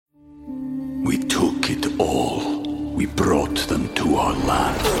We took it all. We brought them to our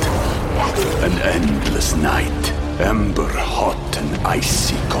land. An endless night, ember hot and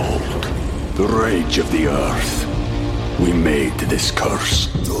icy cold. The rage of the earth. We made this curse.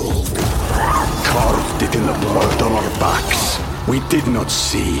 Carved it in the blood on our backs. We did not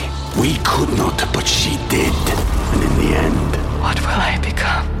see. We could not, but she did. And in the end... What will I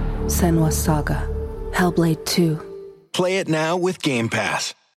become? Senua's Saga. Hellblade 2. Play it now with Game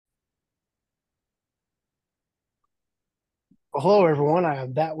Pass. Well, hello, everyone. I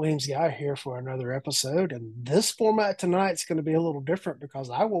am That Weems Guy here for another episode. And this format tonight is going to be a little different because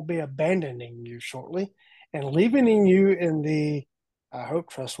I will be abandoning you shortly and leaving you in the, I hope,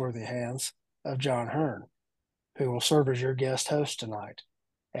 trustworthy hands of John Hearne, who will serve as your guest host tonight.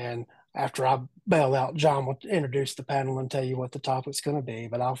 And after I bail out, John will introduce the panel and tell you what the topic's going to be,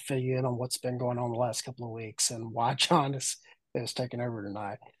 but I'll fill you in on what's been going on the last couple of weeks and why John is taking over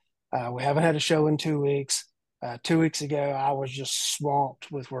tonight. We haven't had a show in 2 weeks. 2 weeks ago, I was just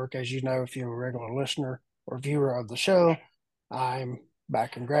swamped with work. As you know, if you're a regular listener or viewer of the show, I'm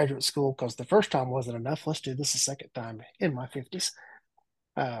back in graduate school because the first time wasn't enough. Let's do this a second time in my 50s.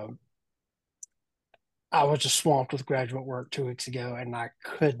 I was just swamped with graduate work 2 weeks ago, and I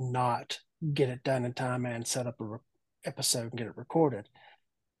could not get it done in time and set up a episode and get it recorded.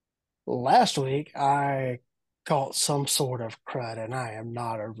 Last week, I caught some sort of crud, and I am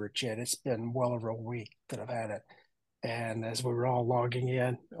not over it yet. It's been well over a week that I've had it. And as we were all logging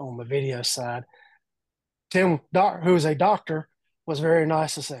in on the video side, Tim, who is a doctor, was very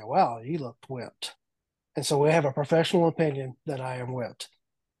nice to say, wow, you looked whipped. And so we have a professional opinion that I am whipped.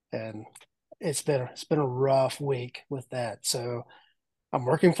 And it's been a rough week with that. So I'm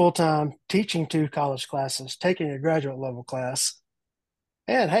working full-time, teaching 2 college classes, taking a graduate level class.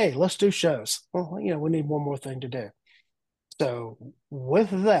 And hey, let's do shows. Well, we need one more thing to do. So with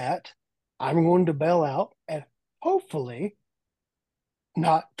that, I'm going to bail out and hopefully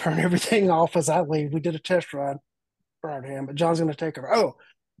not turn everything off as I leave. We did a test run prior to him, but John's going to take over. Oh,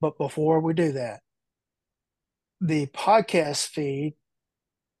 but before we do that, the podcast feed,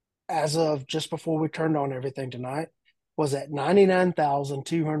 as of just before we turned on everything tonight, was at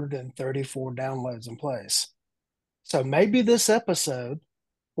 99,234 downloads in place. So maybe this episode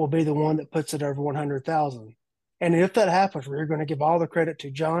will be the one that puts it over 100,000. And if that happens, we're going to give all the credit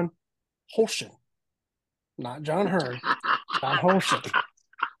to John Holshin, not John Hearne, John Holshin.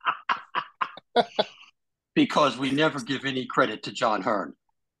 Because we never give any credit to John Hearne.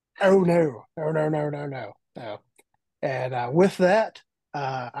 Oh, no. And with that,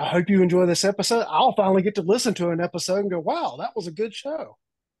 I hope you enjoy this episode. I'll finally get to listen to an episode and go, wow, that was a good show.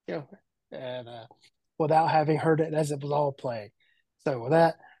 And without having heard it as it was all playing. So with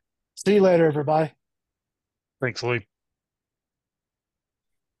that, see you later, everybody. Thanks, Lee.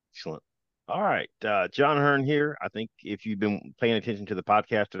 Excellent. All right. John Hearne here. I think if you've been paying attention to the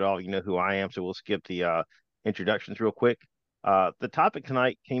podcast at all, you know who I am. So we'll skip the introductions real quick. The topic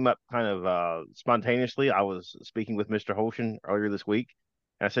tonight came up kind of spontaneously. I was speaking with Mr. Holshin earlier this week,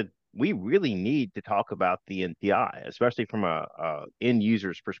 and I said, we really need to talk about the NTI, especially from a end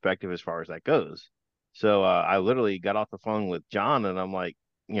user's perspective as far as that goes. So I literally got off the phone with John, and I'm like,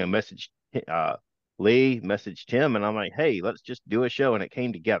 messaged Lee, messaged Tim, and I'm like, hey, let's just do a show, and it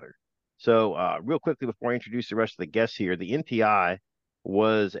came together. So real quickly before I introduce the rest of the guests here, the NTI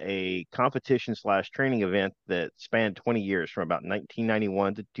was a competition / training event that spanned 20 years from about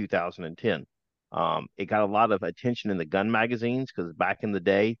 1991 to 2010. It got a lot of attention in the gun magazines because back in the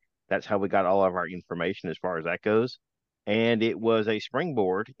day, that's how we got all of our information as far as that goes. And it was a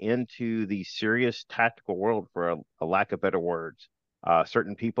springboard into the serious tactical world, for a lack of better words.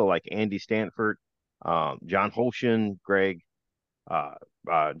 Certain people like Andy Stanford, John Holshin, Greg,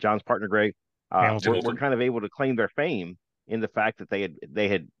 John's partner Greg, were kind of able to claim their fame in the fact that they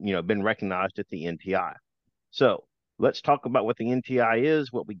had been recognized at the NTI. So let's talk about what the NTI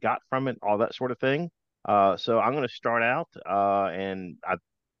is, what we got from it, all that sort of thing. So I'm going to start out, and I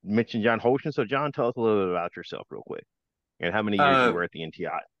mentioned John Holshin. So John, tell us a little bit about yourself real quick and how many years you were at the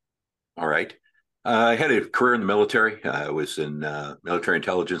NTI. All right. I had a career in the military. I was in military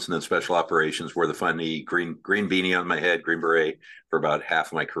intelligence and then special operations, wore the funny green beanie on my head, green beret, for about half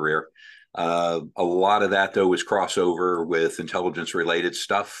of my career. A lot of that, though, was crossover with intelligence-related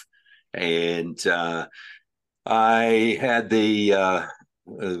stuff. And I had the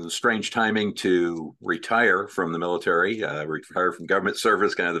strange timing to retire from the military, retire from government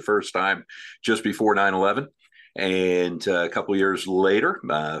service kind of the first time just before 9/11. And a couple years later,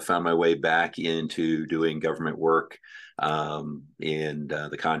 found my way back into doing government work in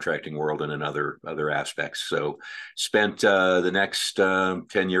the contracting world and in other aspects. So spent the next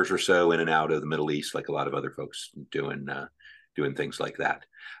 10 years or so in and out of the Middle East, like a lot of other folks doing things like that.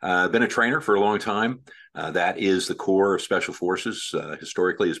 Been a trainer for a long time. That is the core of Special Forces.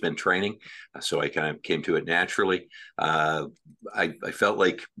 Historically, has been training, so I kind of came to it naturally. I felt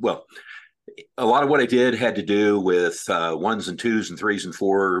like, well, a lot of what I did had to do with ones and twos and threes and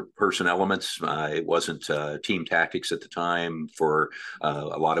four person elements. It wasn't team tactics at the time for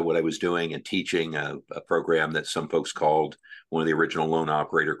a lot of what I was doing and teaching a program that some folks called one of the original lone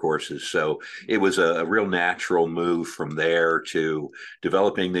operator courses. So it was a real natural move from there to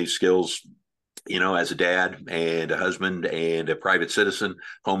developing these skills, as a dad and a husband and a private citizen,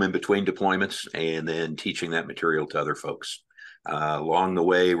 home in between deployments, and then teaching that material to other folks. Along the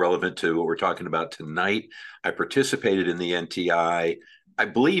way, relevant to what we're talking about tonight, I participated in the NTI, I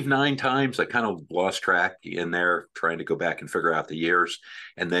believe 9 times. I kind of lost track in there, trying to go back and figure out the years.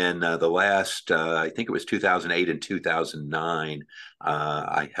 And then the last, I think it was 2008 and 2009,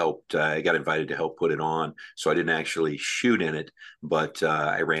 I got invited to help put it on. So I didn't actually shoot in it, but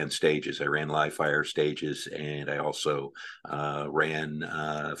I ran stages. I ran live fire stages, and I also ran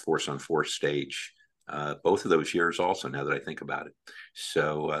force on force stage. Both of those years also, now that I think about it.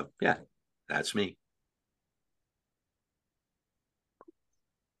 So, yeah, that's me.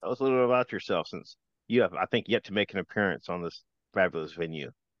 Tell us a little bit about yourself, since you have, I think, yet to make an appearance on this fabulous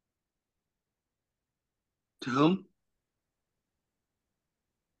venue. To whom?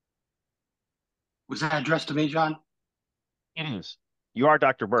 Was that addressed to me, John? It is. You are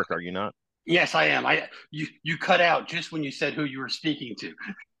Dr. Burke, are you not? Yes, I am. You cut out just when you said who you were speaking to.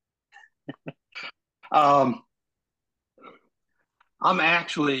 I'm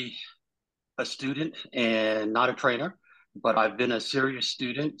actually a student and not a trainer, but I've been a serious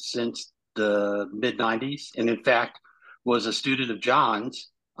student since the mid 90s. And in fact, was a student of John's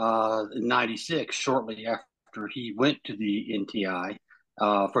in 96, shortly after he went to the NTI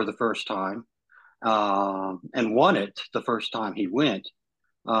for the first time, and won it the first time he went.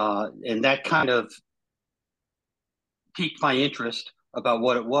 And that kind of piqued my interest about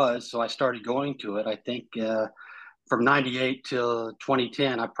what it was. So I started going to it. I think from 98 till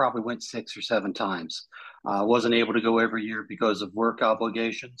 2010, I probably went 6 or 7 times. I wasn't able to go every year because of work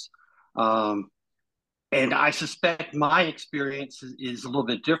obligations. And I suspect my experience is a little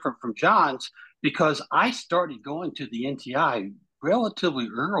bit different from John's, because I started going to the NTI relatively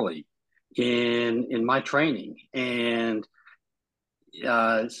early in my training. And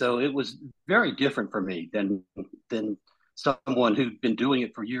so it was very different for me than someone who'd been doing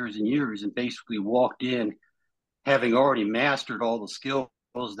it for years and years and basically walked in having already mastered all the skills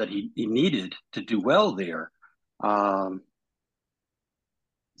that he needed to do well there. So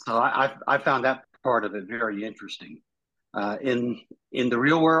I found that part of it very interesting. In the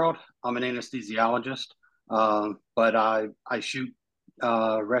real world, I'm an anesthesiologist, but I shoot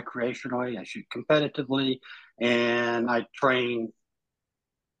recreationally, I shoot competitively, and I train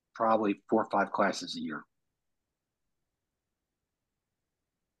probably 4 or 5 classes a year.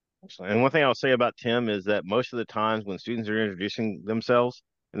 Excellent. And one thing I'll say about Tim is that most of the times when students are introducing themselves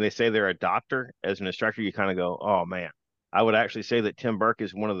and they say they're a doctor, as an instructor, you kind of go, oh man. I would actually say that Tim Burke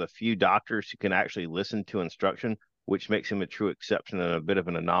is one of the few doctors who can actually listen to instruction, which makes him a true exception and a bit of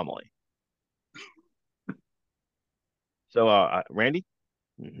an anomaly. So, Randy?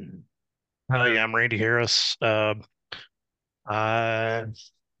 Yeah, I'm Randy Harris. I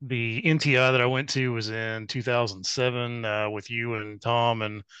The NTI that I went to was in 2007 with you and Tom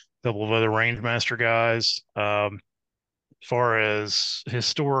and a couple of other range master guys. As far as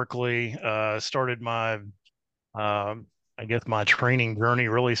historically, started my I guess my training journey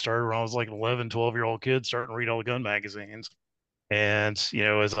really started when I was like 11, 12-year-old kid starting to read all the gun magazines. And,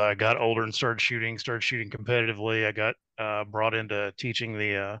 as I got older and started shooting competitively, I got brought into teaching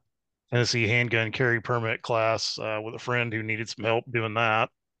the Tennessee handgun carry permit class with a friend who needed some help doing that.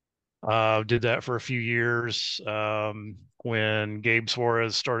 Did that for a few years. When Gabe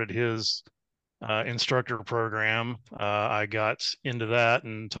Suarez started his instructor program, I got into that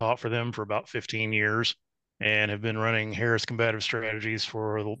and taught for them for about 15 years and have been running Harris Combative Strategies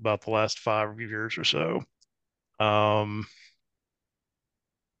for about the last 5 years or so. I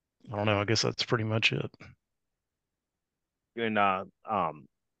don't know. I guess that's pretty much it. And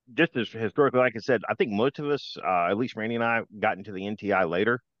just as historically, like I said, I think most of us, at least Randy and I, got into the NTI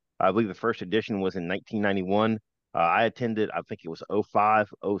later. I believe the first edition was in 1991. I attended, I think it was 05,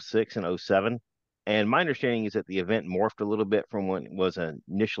 06, and 07. And my understanding is that the event morphed a little bit from when it was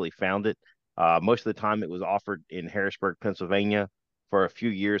initially founded. Most of the time it was offered in Harrisburg, Pennsylvania. For a few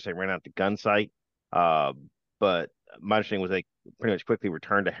years, they ran out the gun site. But my understanding was they pretty much quickly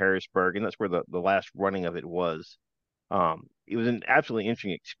returned to Harrisburg, and that's where the last running of it was. It was an absolutely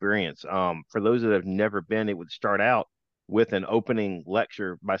interesting experience. For those that have never been, it would start out with an opening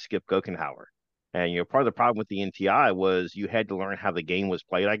lecture by Skip Gokenhauer. And, part of the problem with the NTI was you had to learn how the game was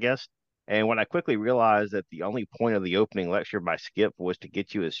played, I guess. And when I quickly realized that the only point of the opening lecture by Skip was to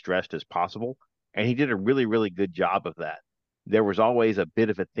get you as stressed as possible, and he did a really, really good job of that. There was always a bit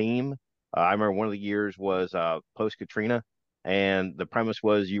of a theme. I remember one of the years was post Katrina, and the premise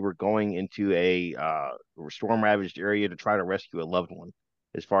was you were going into a storm ravaged area to try to rescue a loved one,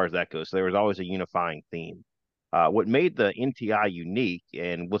 as far as that goes. So there was always a unifying theme. What made the NTI unique,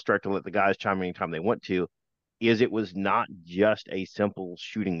 and we'll start to let the guys chime in anytime they want to, is it was not just a simple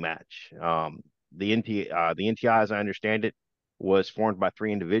shooting match. The NTI, as I understand it, was formed by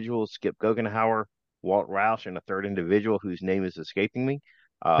three individuals: Skip Gokenhauer, Walt Roush, and a third individual whose name is escaping me.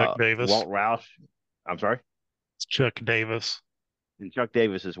 Chuck Davis. Walt Roush, I'm sorry? It's Chuck Davis. And Chuck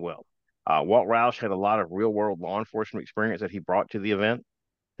Davis as well. Walt Roush had a lot of real world law enforcement experience that he brought to the event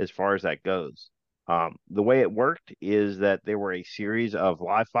as far as that goes. The way it worked is that there were a series of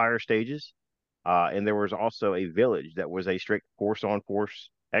live fire stages, and there was also a village that was a strict force on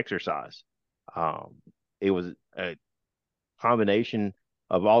force exercise. It was a combination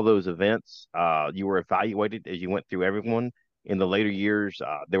of all those events. You were evaluated as you went through everyone. In the later years,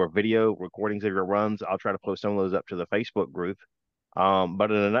 there were video recordings of your runs. I'll try to post some of those up to the Facebook group.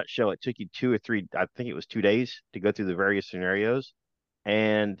 But in a nutshell, it took you 2 or 3, I think it was 2 days to go through the various scenarios.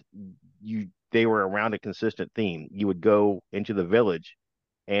 And they were around a consistent theme. You would go into the village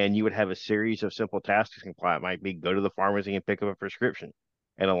and you would have a series of simple tasks to comply. It might be go to the pharmacy and pick up a prescription.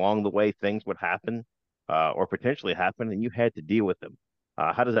 And along the way, things would happen or potentially happen, and you had to deal with them.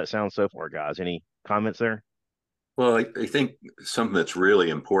 How does that sound so far, guys? Any comments there? Well, I think something that's really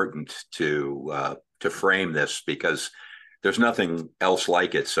important to frame this, because there's nothing else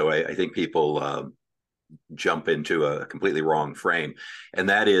like it. So I think people jump into a completely wrong frame, and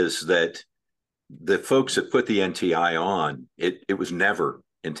that is that the folks that put the NTI on, it was never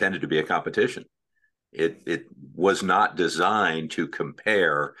intended to be a competition. It was not designed to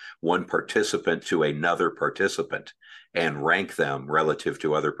compare one participant to another participant and rank them relative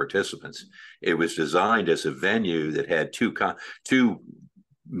to other participants. It was designed as a venue that had two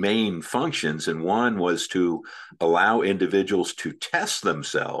main functions, and one was to allow individuals to test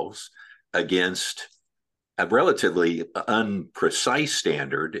themselves against a relatively unprecise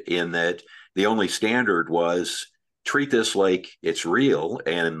standard, in that the only standard was treat this like it's real,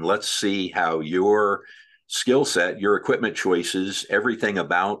 and let's see how your skill set, your equipment choices, everything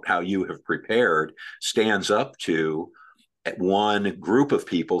about how you have prepared stands up to one group of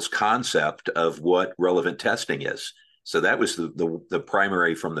people's concept of what relevant testing is. So that was the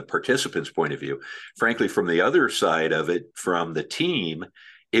primary from the participants' point of view. Frankly, from the other side of it, from the team,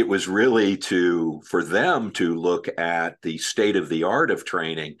 it was really for them to look at the state of the art of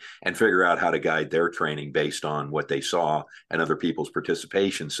training and figure out how to guide their training based on what they saw and other people's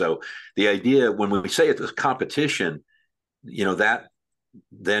participation. So the idea, when we say it's a competition, that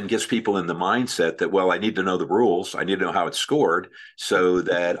then gets people in the mindset that, well, I need to know the rules. I need to know how it's scored so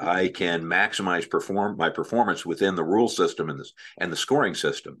that I can maximize my performance within the rule system and the scoring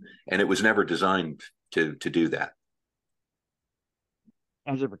system. And it was never designed to do that.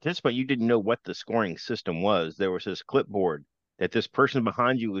 As a participant, you didn't know what the scoring system was. There was this clipboard that this person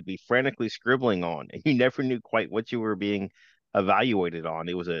behind you would be frantically scribbling on, and you never knew quite what you were being evaluated on.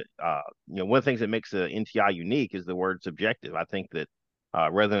 It was one of the things that makes the NTI unique is the word subjective. I think that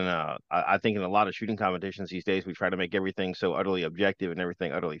rather than I think in a lot of shooting competitions these days, we try to make everything so utterly objective and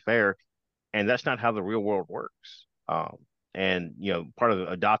everything utterly fair, and that's not how the real world works. And part of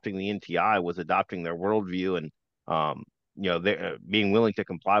adopting the NTI was adopting their worldview and they're being willing to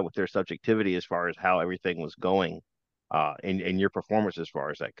comply with their subjectivity as far as how everything was going in your performance as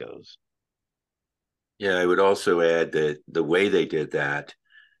far as that goes. Yeah, I would also add that the way they did that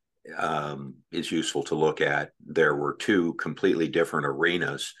is useful to look at. There were two completely different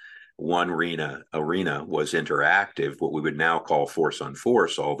arenas. One arena was interactive, what we would now call force on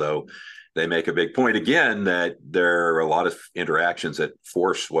force, although they make a big point again that there are a lot of interactions that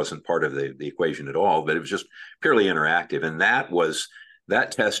force wasn't part of the equation at all, but it was just purely interactive. And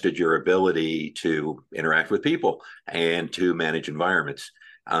that tested your ability to interact with people and to manage environments.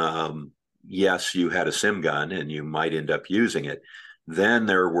 Yes, you had a sim gun and you might end up using it. Then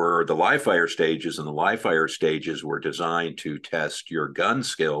there were the live fire stages, and the live fire stages were designed to test your gun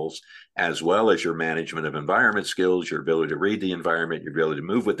skills as well as your management of environment skills, your ability to read the environment, your ability to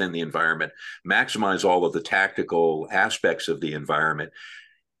move within the environment, maximize all of the tactical aspects of the environment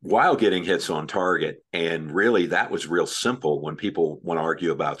while getting hits on target. And really, that was real simple. When people want to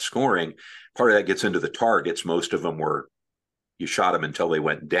argue about scoring, part of that gets into the targets. Most of them were, you shot them until they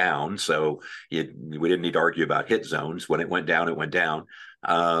went down. So we didn't need to argue about hit zones. When it went down, it went down.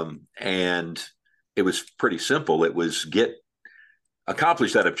 And it was pretty simple. It was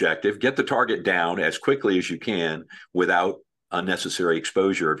accomplish that objective, get the target down as quickly as you can without unnecessary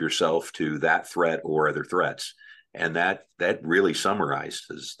exposure of yourself to that threat or other threats. And that really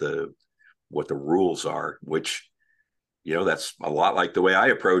summarizes what the rules are, which, that's a lot like the way I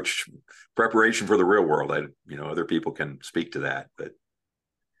approach preparation for the real world. Other people can speak to that, but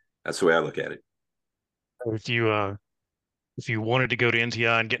that's the way I look at it. If you wanted to go to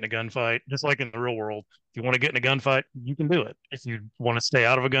NTI and get in a gunfight, just like in the real world, if you want to get in a gunfight, you can do it. If you want to stay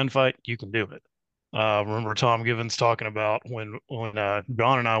out of a gunfight, you can do it. Remember Tom Givens talking about when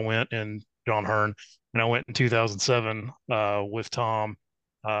John and I went, and John Hearne and I went in 2007 with Tom.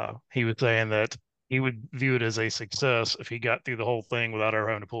 He was saying that he would view it as a success if he got through the whole thing without ever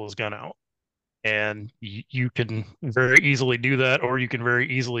having to pull his gun out. And you can very easily do that, or you can very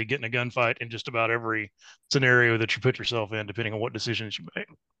easily get in a gunfight in just about every scenario that you put yourself in, depending on what decisions you make.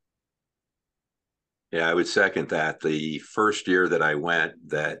 Yeah, I would second that. The first year that I went,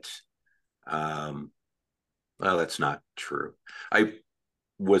 well, that's not true. I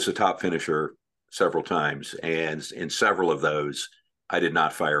was a top finisher several times, and in several of those, I did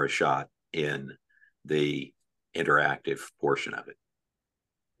not fire a shot in the interactive portion of it.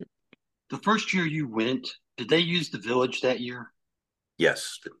 The first year you went, did they use the village that year?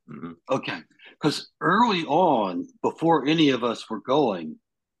 Yes. Mm-hmm. Okay. Because early on, before any of us were going,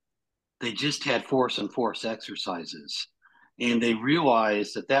 they just had force and force exercises. And they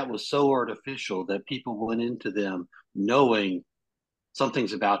realized that was so artificial that people went into them knowing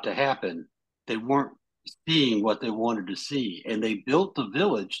something's about to happen. They weren't seeing what they wanted to see. And they built the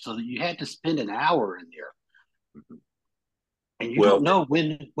village so that you had to spend an hour in there. Mm-hmm. And you don't know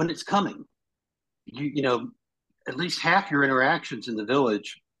when it's coming. At least half your interactions in the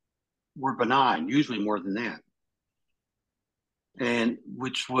village were benign, usually more than that. And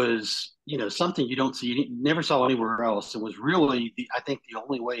which was, something you don't see, you never saw anywhere else. It was really, I think, the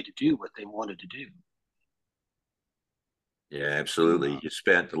only way to do what they wanted to do. Yeah, absolutely. You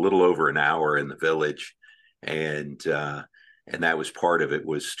spent a little over an hour in the village, and that was part of it,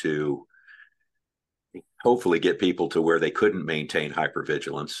 was to hopefully get people to where they couldn't maintain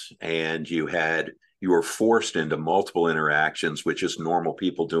hypervigilance. And you were forced into multiple interactions with just normal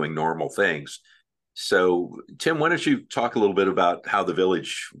people doing normal things. So, Tim, why don't you talk a little bit about how the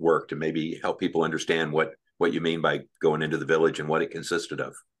village worked and maybe help people understand what you mean by going into the village and what it consisted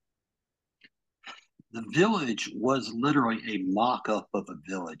of? The village was literally a mock-up of a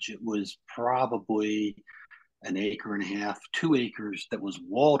village. It was probably an acre and a half, 2 acres, that was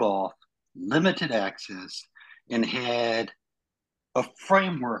walled off, limited access, and had a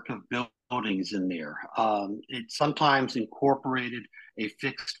framework of buildings in there. It sometimes incorporated a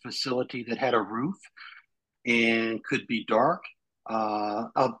fixed facility that had a roof and could be dark,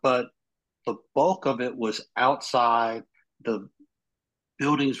 but the bulk of it was outside. The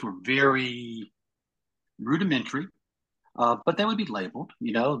buildings were very rudimentary, but they would be labeled.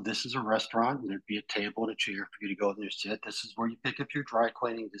 This is a restaurant, and there'd be a table and a chair for you to go in there and sit. This is where you pick up your dry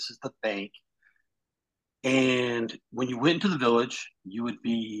cleaning. This is the bank. And when you went into the village, you would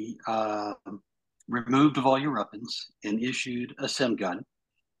be removed of all your weapons and issued a sim gun,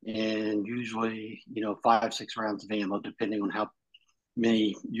 and usually, 5-6 rounds of ammo, depending on how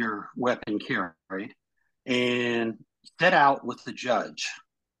many your weapon carried, and set out with the judge,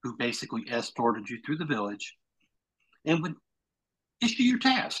 who basically escorted you through the village and would issue your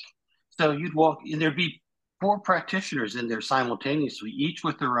task. So you'd walk, and there'd be 4 practitioners in there simultaneously, each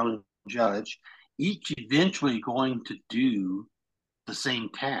with their own judge, each eventually going to do the same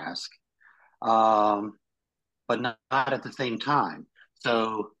task, but not at the same time.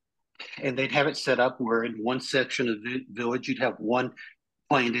 So, and they'd have it set up where in one section of the village, you'd have one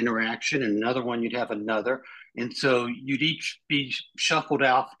planned interaction, and another one you'd have another. And so you'd each be shuffled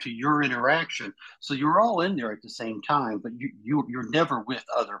out to your interaction. So you're all in there at the same time, but you're never with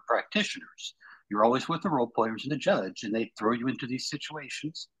other practitioners. You're always with the role players and the judge, and they throw you into these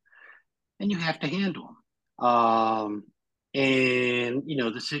situations, and you have to handle them. And,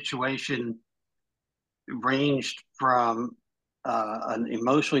 the situation ranged from an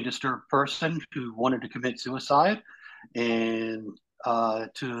emotionally disturbed person who wanted to commit suicide, and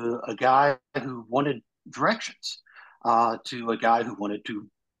to a guy who wanted directions, to a guy who wanted to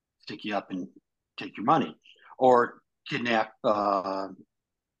stick you up and take your money, or kidnap your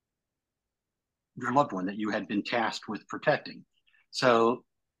loved one that you had been tasked with protecting. So,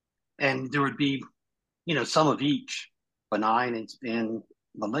 and there would be, some of each, benign and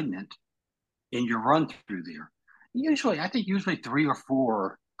malignant, in your run through there. I think usually 3 or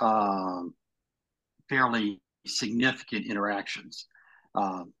 4 fairly significant interactions.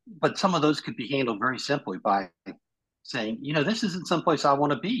 But some of those could be handled very simply by saying, this isn't someplace I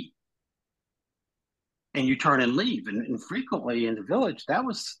want to be. And you turn and leave. And frequently in the village, that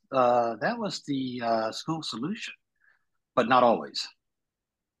was the school solution, but not always.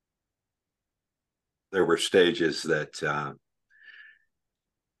 There were stages that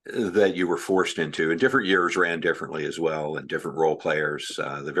you were forced into, and different years ran differently as well, and different role players.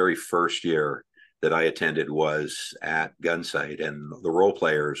 The very first year that I attended was at Gunsight, and the role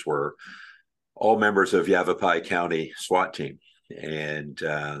players were all members of Yavapai County SWAT team. And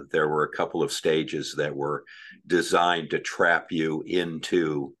there were a couple of stages that were designed to trap you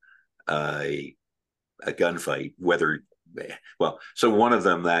into a gunfight, so one of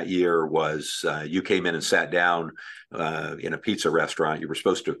them that year was you came in and sat down in a pizza restaurant. You were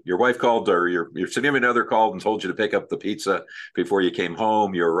supposed to, your wife called, or your significant other called and told you to pick up the pizza before you came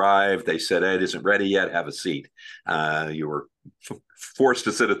home. You arrived. They said, "It isn't ready yet. Have a seat." You were forced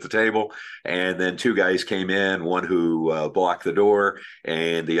to sit at the table. And then 2 guys came in, one who blocked the door,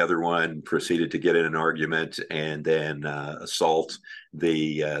 and the other one proceeded to get in an argument and then assault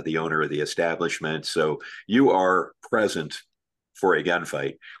the owner of the establishment. So you are present for a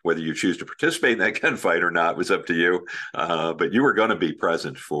gunfight. Whether you choose to participate in that gunfight or not was up to you, but you were going to be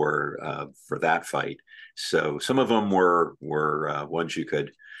present for that fight. So some of them were ones you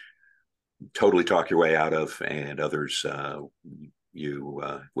could totally talk your way out of, and others you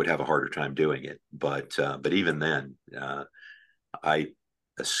would have a harder time doing it. But even then, I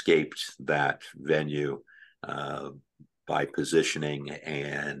escaped that venue by positioning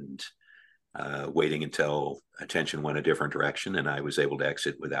and waiting until attention went a different direction, and I was able to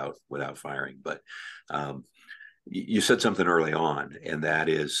exit without firing. But you said something early on, and that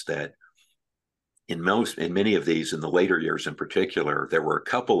is that in many of these, in the later years in particular, there were a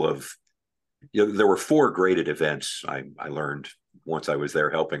couple of there were 4 graded events. I learned once I was there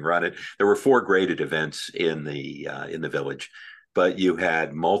helping run it. There were 4 graded events in the village, but you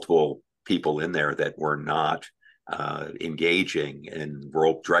had multiple people in there that were not engaging in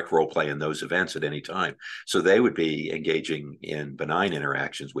direct role play in those events at any time. So they would be engaging in benign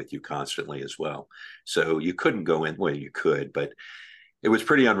interactions with you constantly as well. So you couldn't go in, well, you could, but it was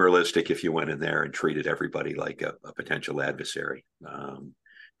pretty unrealistic if you went in there and treated everybody like a potential adversary.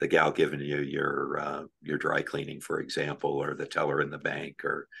 The gal giving you your dry cleaning, for example, or the teller in the bank,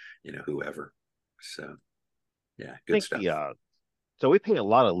 or whoever. So yeah, good stuff. So we pay a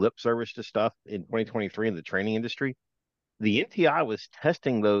lot of lip service to stuff in 2023 in the training industry. The NTI was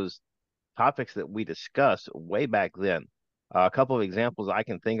testing those topics that we discussed way back then. A couple of examples I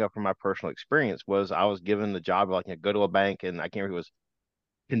can think of from my personal experience was I was given the job of go to a bank, and I can't remember, it was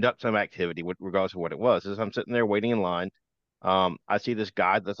conduct some activity, regardless of what it was. As I'm sitting there waiting in line, I see this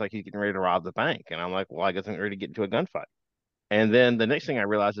guy that's like he's getting ready to rob the bank, and I'm like, well, I guess I'm ready to get into a gunfight. And then the next thing I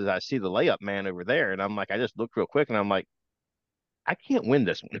realize is I see the layup man over there, and I'm like, I just looked real quick, and I'm like, I can't win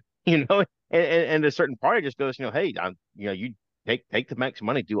this one, And a certain party just goes, hey, you take the max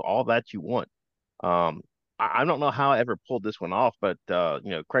money, do all that you want. I don't know how I ever pulled this one off, but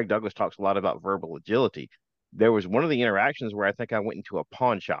Craig Douglas talks a lot about verbal agility. There was one of the interactions where I think I went into a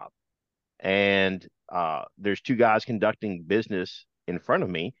pawn shop, and there's 2 guys conducting business in front of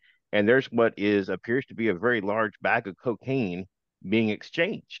me, and there's what appears to be a very large bag of cocaine being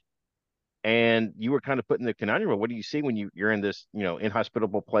exchanged. And you were kind of put in the conundrum. What do you see when you're in this,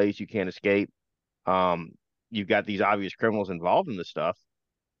 inhospitable place? You can't escape. You've got these obvious criminals involved in this stuff,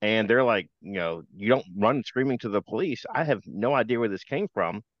 and they're like, you don't run screaming to the police. I have no idea where this came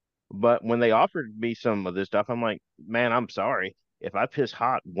from, but when they offered me some of this stuff, I'm like, man, I'm sorry. If I piss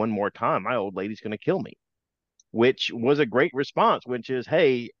hot one more time, my old lady's going to kill me. Which was a great response, which is,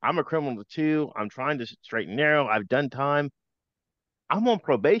 hey, I'm a criminal too. I'm trying to straight and narrow. I've done time. I'm on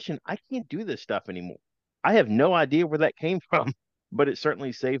probation. I can't do this stuff anymore. I have no idea where that came from, but it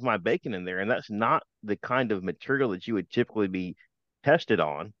certainly saved my bacon in there. And that's not the kind of material that you would typically be tested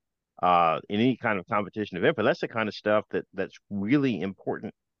on in any kind of competition event. But that's the kind of stuff that's really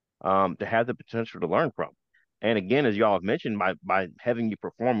important to have the potential to learn from. And again, as y'all have mentioned, by having you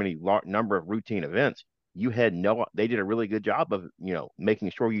perform any number of routine events, they did a really good job of,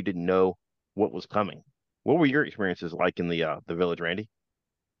 making sure you didn't know what was coming. What were your experiences like in the village, Randy?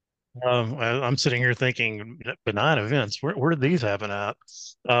 I'm sitting here thinking benign events. Where did these happen at?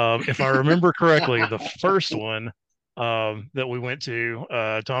 If I remember correctly, the first one that we went to,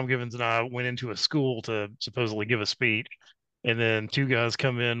 Tom Givens and I went into a school to supposedly give a speech, and then two guys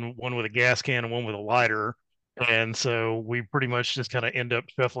come in, one with a gas can and one with a lighter, and so we pretty much just kind of end up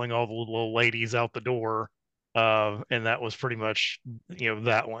shuffling all the little ladies out the door, and that was pretty much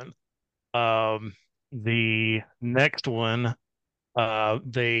that one. Um, the next one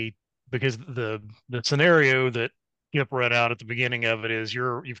they because the scenario that Kip read out at the beginning of it is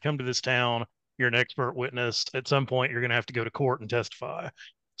you've come to this town, you're an expert witness. At some point, you're going to have to go to court and testify.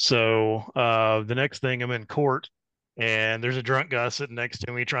 So the next thing, I'm in court, and there's a drunk guy sitting next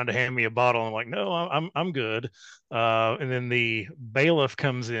to me trying to hand me a bottle. I'm like, no, I'm good. And then the bailiff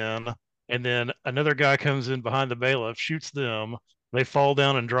comes in, and then another guy comes in behind the bailiff, shoots them. They fall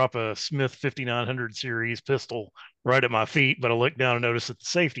down and drop a Smith 5900 series pistol right at my feet, but I look down and notice that the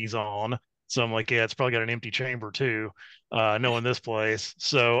safety's on. So I'm like, yeah, it's probably got an empty chamber too, knowing this place.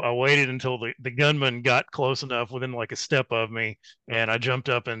 So I waited until the gunman got close enough within like a step of me, and I jumped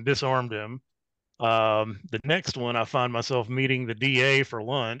up and disarmed him. The next one, I find myself meeting the DA for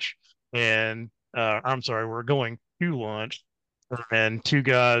lunch, and I'm sorry, we're going to lunch, and two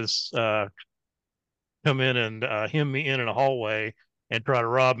guys come in and hem me in a hallway and try to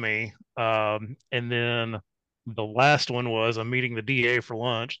rob me. And then the last one was I'm meeting the DA for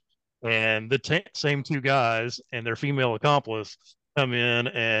lunch, and the same two guys and their female accomplice come in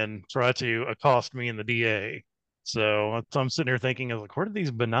and try to accost me and the DA. So I'm sitting here thinking, I was like, where did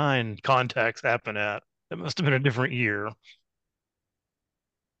these benign contacts happen at? It must have been a different year.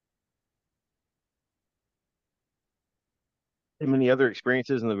 Any other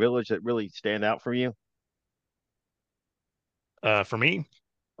experiences in the village that really stand out for you? For me,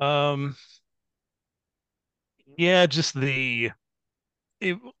 um, yeah, just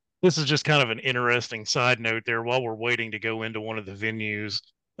it, this is just kind of an interesting side note there. While we're waiting to go into one of the venues,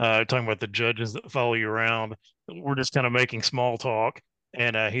 talking about the judges that follow you around, we're just kind of making small talk.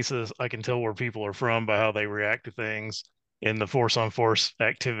 And he says, I can tell where people are from by how they react to things in the force on force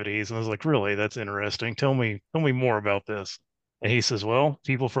activities. And I was like, really? That's interesting. Tell me more about this. And he says, well,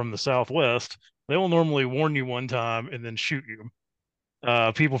 people from the Southwest, they will normally warn you one time and then shoot you.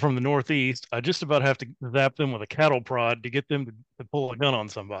 People from the Northeast, I just about have to zap them with a cattle prod to get them to pull a gun on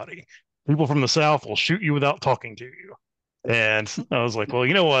somebody. People from the South will shoot you without talking to you. And I was like, well,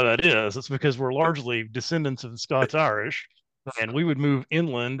 you know why that is? It's because we're largely descendants of Scots Irish, and we would move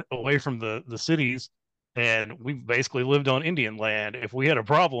inland away from the cities, and we basically lived on Indian land. If we had a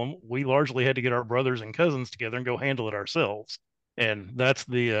problem, we largely had to get our brothers and cousins together and go handle it ourselves. And that's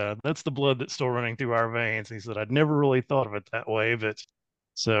the blood that's still running through our veins. He said, I'd never really thought of it that way, but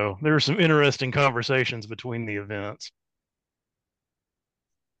so there were some interesting conversations between the events.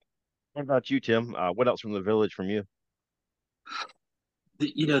 What about you, Tim? What else from the village from you?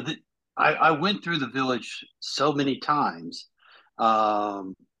 The, you know, the, I went through the village so many times.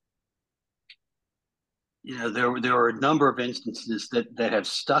 Um, there were a number of instances that have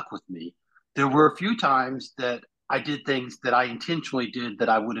stuck with me. There were a few times that I did things that I intentionally did that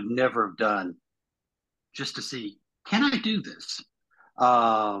I would have never have done just to see, can I do this?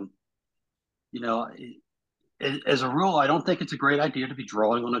 Um, you know, as a rule, I don't think it's a great idea to be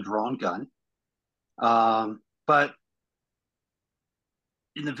drawing on a drawn gun. But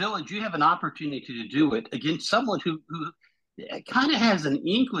in the village, you have an opportunity to do it against someone who kind of has an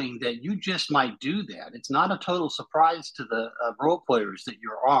inkling that you just might do that. It's not a total surprise to the role players that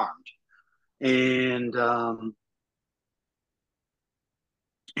you're armed, and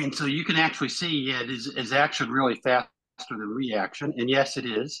and so you can actually see, yeah, is action really faster than reaction? And yes, it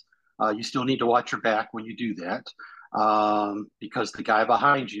is. You still need to watch your back when you do that, because the guy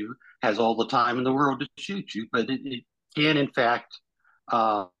behind you has all the time in the world to shoot you, but it can, in fact,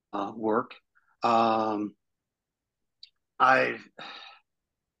 work. Um, I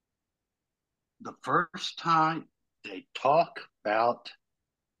the first time they talk about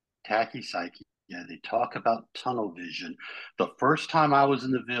tachypsyche, yeah, they talk about tunnel vision. The first time I was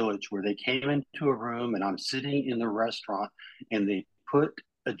in the village where they came into a room and I'm sitting in the restaurant and they put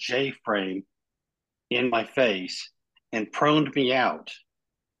a J frame in my face and proned me out.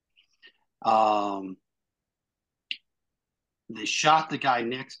 Um, they shot the guy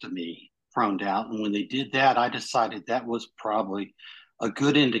next to me, proned out. And when they did that, I decided that was probably a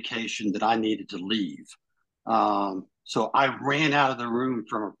good indication that I needed to leave. So I ran out of the room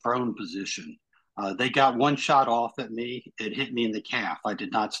from a prone position. They got one shot off at me. It hit me in the calf. I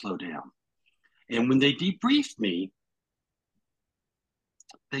did not slow down. And when they debriefed me,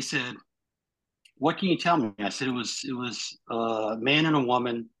 they said, "What can you tell me?" I said, "It was a man and a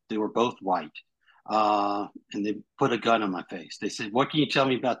woman They were both white. And they put a gun on my face. They said, "What can you tell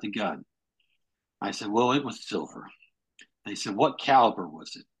me about the gun?" I said, "Well, it was silver." They said, "What caliber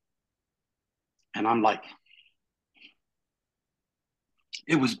was it?" And I'm like,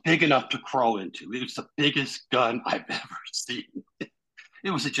 it was big enough to crawl into. It was the biggest gun I've ever seen.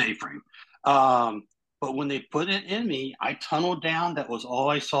 It was a J frame. But when they put it in me, I tunneled down. That was all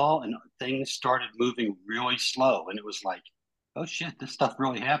I saw. And things started moving really slow. And it was like, oh shit, this stuff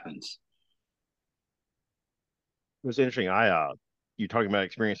really happens. It was interesting. You talking about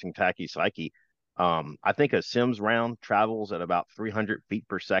experiencing tachypsyche. I think a Sims round travels at about 300 feet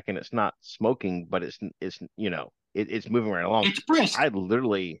per second. It's not smoking, but it's moving right along. It's brisk. I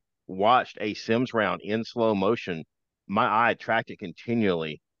literally watched a Sims round in slow motion. My eye tracked it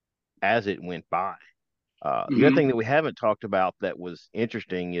continually as it went by. The other thing that we haven't talked about that was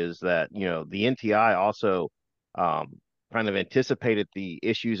interesting is that, the NTI also kind of anticipated the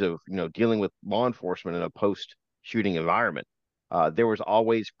issues of, dealing with law enforcement in a post-shooting environment. There was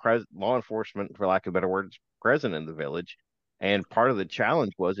always law enforcement, for lack of better words, present in the village. And part of the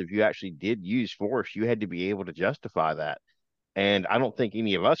challenge was if you actually did use force, you had to be able to justify that. And I don't think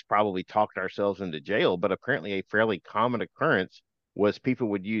any of us probably talked ourselves into jail, but apparently a fairly common occurrence was people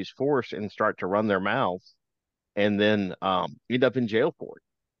would use force and start to run their mouths and then end up in jail for it.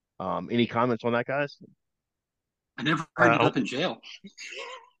 Any comments on that, guys? I never ended up in jail.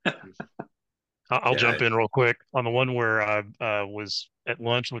 I'll jump in real quick on the one where I was at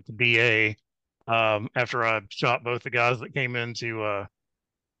lunch with the DA after I shot both the guys that came in to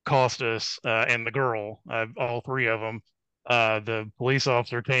cost us and the girl, all three of them. The police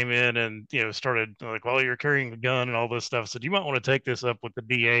officer came in and started like, "Well, you're carrying the gun and all this stuff, so you might want to take this up with the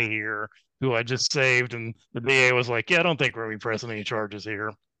DA here, who I just saved." And the DA was like, "Yeah, I don't think we're gonna be pressing any charges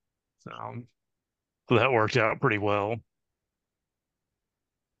here." So that worked out pretty well.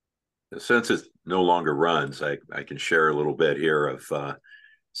 Since it no longer runs, I can share a little bit here of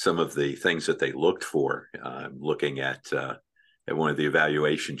some of the things that they looked for. I'm looking at one of the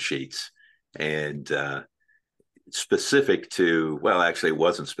evaluation sheets, and specific to, well, actually, it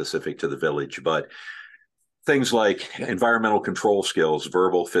wasn't specific to the village, but things like environmental control skills,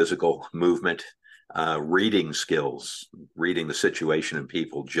 verbal, physical, movement, reading skills, reading the situation and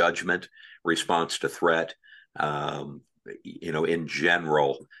people, judgment, response to threat, in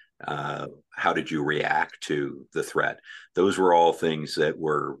general. How did you react to the threat? Those were all things that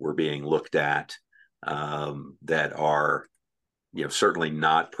were being looked at that are, certainly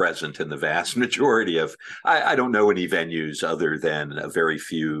not present in the vast majority of. I don't know any venues other than a very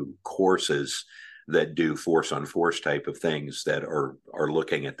few courses that do force on force type of things that are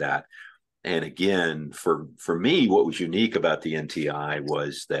looking at that. And again, for me, what was unique about the NTI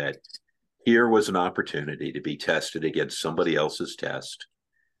was that here was an opportunity to be tested against somebody else's test.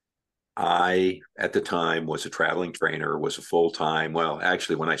 I, at the time, was a traveling trainer, was a full-time, well,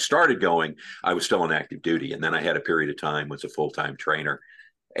 actually, when I started going, I was still on active duty. And then I had a period of time, was a full-time trainer.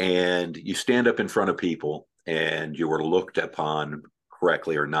 And you stand up in front of people and you were looked upon,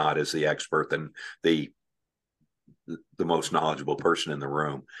 correctly or not, as the expert and the most knowledgeable person in the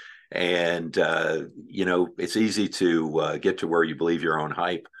room. And, it's easy to get to where you believe your own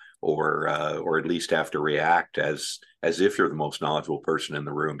hype, or at least have to react as if you're the most knowledgeable person in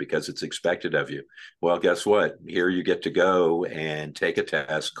the room because it's expected of you. Well, guess what? Here you get to go and take a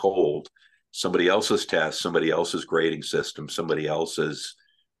test cold, somebody else's test, somebody else's grading system, somebody else's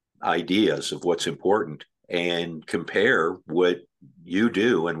ideas of what's important, and compare what you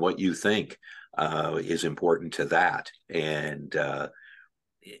do and what you think is important to that. And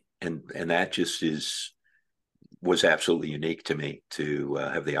that just was absolutely unique to me to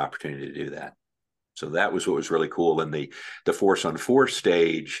have the opportunity to do that. So that was what was really cool. And the force on force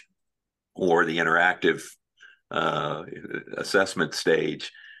stage, or the interactive assessment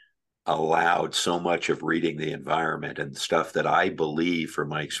stage, allowed so much of reading the environment and stuff that I believe, from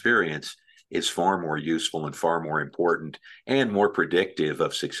my experience, is far more useful and far more important and more predictive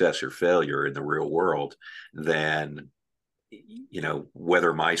of success or failure in the real world than,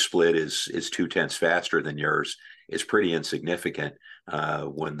 whether my split is 0.2 faster than yours is pretty insignificant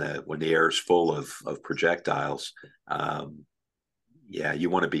when the air is full of projectiles. You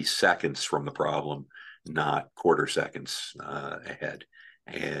want to be seconds from the problem, not quarter seconds ahead.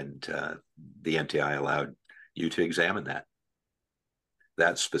 And the NTI allowed you to examine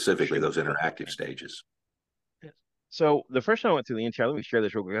that specifically, those interactive stages. So the first time I went through the NTI, let me share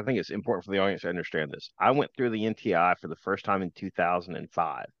this real quick. I think it's important for the audience to understand this. I went through the NTI for the first time in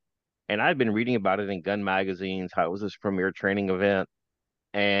 2005, and I'd been reading about it in gun magazines, how it was this premier training event.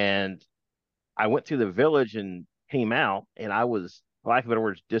 And I went through the village and came out, and I was lack of better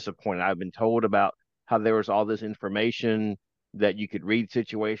words, disappointed. I've been told about how there was all this information that you could read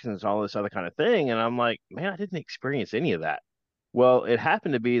situations, all this other kind of thing. And I'm like, man, I didn't experience any of that. Well, it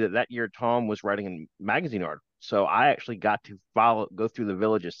happened to be that year Tom was writing a magazine article. So I actually got to go through the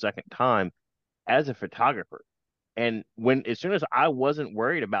village a second time as a photographer. And as soon as I wasn't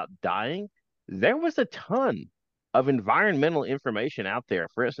worried about dying, there was a ton of environmental information out there.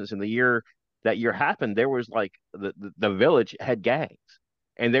 For instance, in the year that year happened, there was like the village had gangs,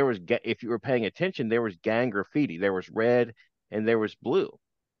 and there was, if you were paying attention, there was gang graffiti. There was red and there was blue.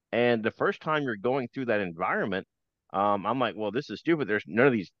 And the first time you're going through that environment, I'm like, well, this is stupid. There's none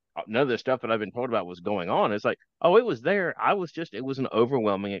of the stuff that I've been told about was going on. It's like, oh, it was there. It was an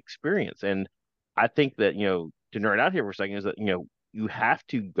overwhelming experience. And I think that, to nerd out here for a second is that, you have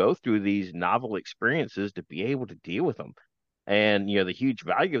to go through these novel experiences to be able to deal with them. And, the huge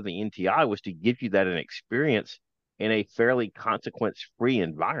value of the NTI was to give you that an experience in a fairly consequence-free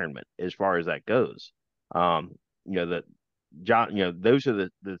environment as far as that goes. That John, those are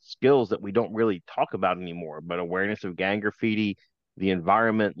the skills that we don't really talk about anymore, but awareness of gang graffiti, the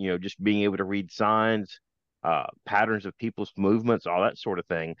environment, just being able to read signs, patterns of people's movements, all that sort of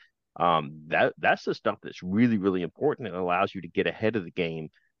thing. That's the stuff that's really, really important and allows you to get ahead of the game,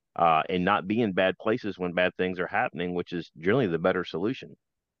 and not be in bad places when bad things are happening, which is generally the better solution.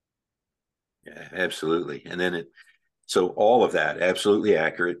 Yeah, absolutely. And then so all of that, absolutely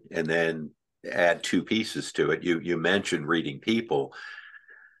accurate. And then add two pieces to it. You mentioned reading people,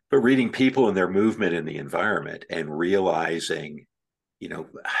 but reading people and their movement in the environment and realizing,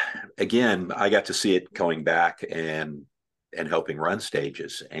 again, I got to see it going back and helping run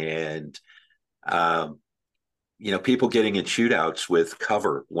stages, and people getting in shootouts with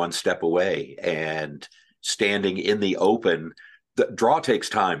cover one step away and standing in the open. The draw takes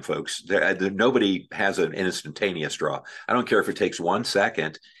time, folks. Nobody has an instantaneous draw. I don't care if it takes 1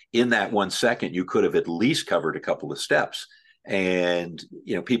 second. In that 1 second, you could have at least covered a couple of steps. And,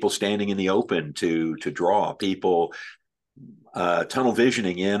 people standing in the open to draw, people tunnel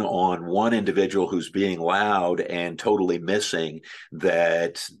visioning in on one individual who's being loud and totally missing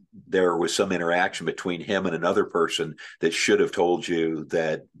that there was some interaction between him and another person that should have told you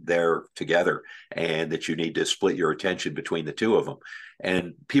that they're together and that you need to split your attention between the two of them.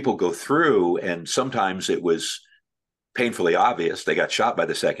 And people go through, and sometimes it was painfully obvious they got shot by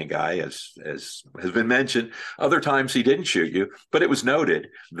the second guy, as has been mentioned. Other times he didn't shoot you, but it was noted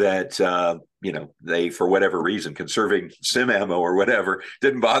that they, for whatever reason, conserving sim ammo or whatever,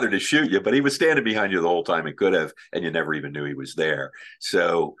 didn't bother to shoot you, but he was standing behind you the whole time and could have, and you never even knew he was there.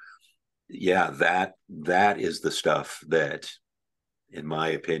 So yeah, that is the stuff that, in my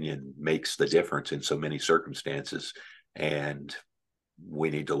opinion, makes the difference in so many circumstances. And we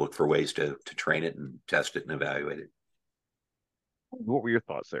need to look for ways to train it and test it and evaluate it. What were your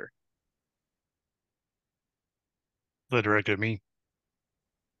thoughts there? That directed me.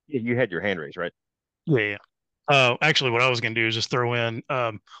 You had your hand raised, right? Yeah. Actually, what I was going to do is just throw in,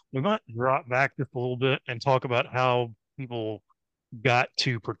 we might drop back just a little bit and talk about how people got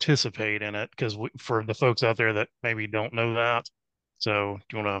to participate in it, because for the folks out there that maybe don't know that. So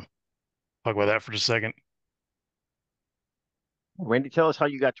do you want to talk about that for just a second? Randy, tell us how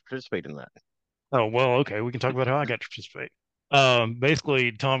you got to participate in that. Oh, well, okay. We can talk about how I got to participate.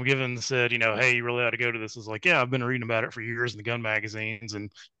 Basically, Tom Givens said, hey, you really ought to go to this. It's like, yeah, I've been reading about it for years in the gun magazines.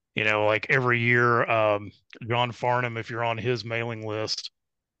 And, like every year, John Farnham, if you're on his mailing list,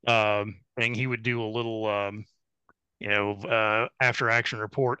 thing, he would do a little, after action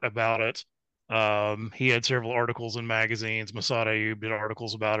report about it. He had several articles in magazines. Mossad Ayub did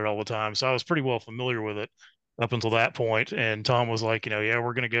articles about it all the time. So I was pretty well familiar with it up until that point. And Tom was like, yeah,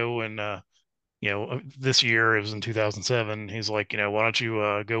 we're going to go and, this year, it was in 2007. He's like, why don't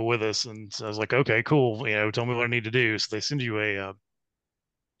you go with us? And so I was like, okay, cool. Tell me what I need to do. So they send you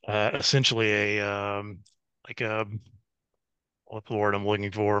essentially what's the word I'm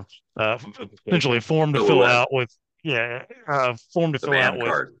looking for? Essentially a form to fill out with, form to fill out with,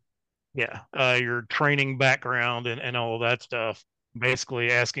 card. Your training background and all of that stuff.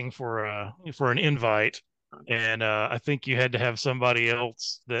 Basically asking for an invite. And I think you had to have somebody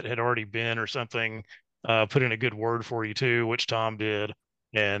else that had already been or something put in a good word for you too, which Tom did,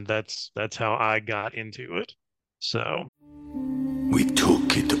 and that's how I got into it. So we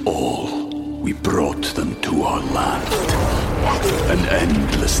took it all. We brought them to our land. An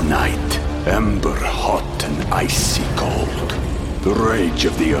endless night, ember hot and icy cold. The rage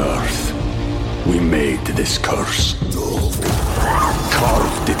of the earth. We made this curse.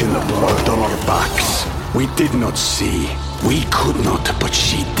 Carved it in the blood on our backs. We did not see. We could not, but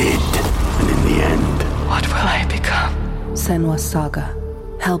she did. And in the end... What will I become? Senua's Saga,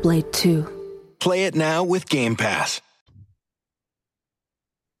 Hellblade 2. Play it now with Game Pass.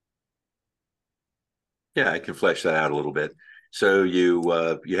 Yeah, I can flesh that out a little bit. So you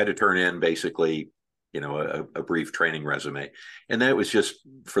had to turn in basically, a brief training resume, and that was just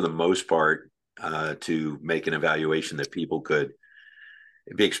for the most part to make an evaluation that people could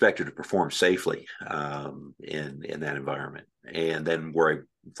be expected to perform safely in that environment. And then where I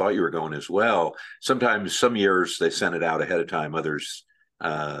thought you were going as well, sometimes some years they sent it out ahead of time. Others,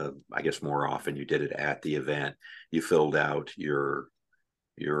 I guess more often you did it at the event. You filled out your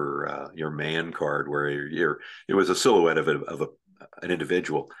man card where it was a silhouette of an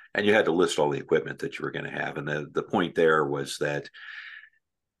individual, and you had to list all the equipment that you were going to have. And the point there was that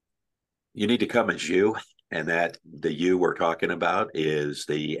you need to come as you, and that the you we're talking about is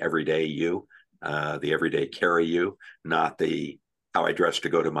the everyday you, the everyday carry you, not the how I dress to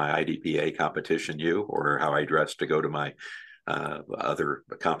go to my IDPA competition you, or how I dress to go to my other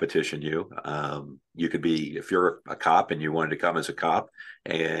competition you. You could be, if you're a cop and you wanted to come as a cop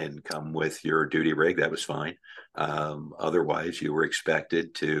and come with your duty rig, that was fine. Otherwise, you were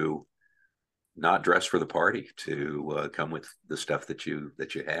expected to not dress for the party, to come with the stuff that you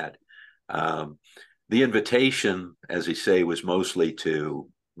had. The invitation, as you say, was mostly, to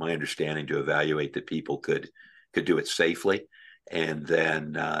my understanding, to evaluate that people could do it safely. And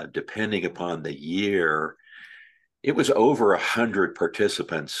then depending upon the year, it was over 100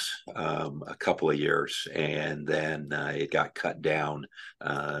 participants a couple of years, and then it got cut down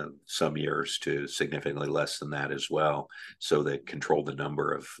some years to significantly less than that as well. So they controlled the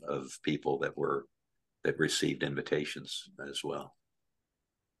number of people that received invitations as well.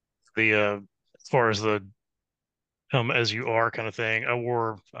 As far as the come as you are kind of thing, I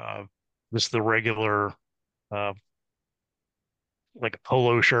wore just the regular like a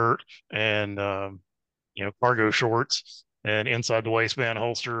polo shirt and cargo shorts, and inside the waistband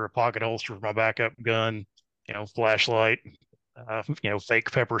holster, a pocket holster for my backup gun, flashlight,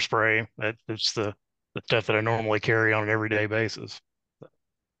 fake pepper spray. That's the stuff that I normally carry on an everyday basis.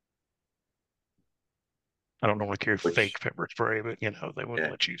 I don't normally carry fake pepper spray, but they wouldn't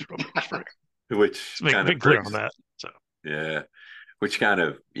let you use real pepper spray. Which make kind of clear on that. So yeah, which kind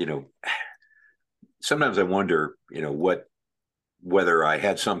of sometimes I wonder whether I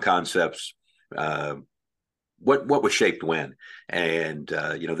had some concepts. What was shaped when, and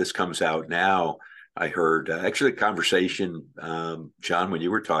this comes out now. I heard actually a conversation, John, when you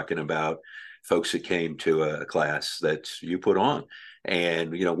were talking about folks that came to a class that you put on,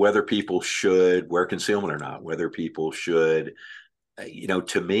 and whether people should wear concealment or not, whether people should,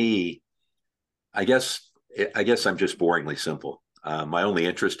 to me, I guess I'm just boringly simple. My only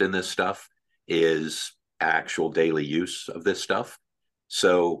interest in this stuff is actual daily use of this stuff.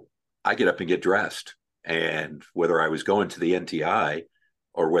 So I get up and get dressed. And whether I was going to the NTI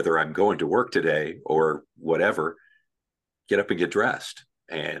or whether I'm going to work today or whatever, get up and get dressed.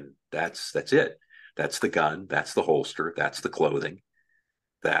 And that's it. That's the gun. That's the holster. That's the clothing.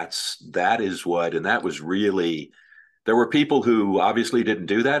 That is what, and that was really, there were people who obviously didn't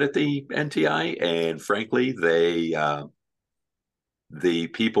do that at the NTI. And frankly, the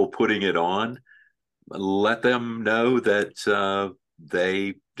people putting it on, let them know that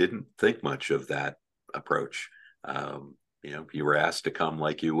they didn't think much of that approach. You were asked to come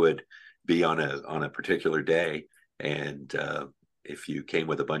like you would be on a particular day, and if you came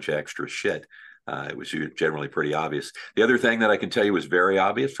with a bunch of extra shit, it was generally pretty obvious. The other thing that I can tell you was very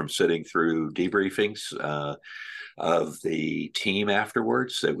obvious from sitting through debriefings of the team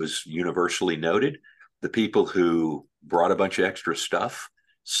afterwards, that was universally noted. The people who brought a bunch of extra stuff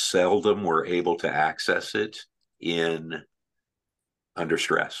seldom were able to access it under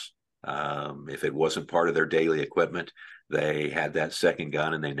stress. If it wasn't part of their daily equipment, they had that second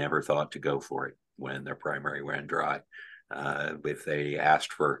gun and they never thought to go for it when their primary ran dry. If they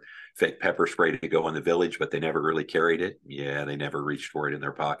asked for fake pepper spray to go in the village, but they never really carried it, they never reached for it in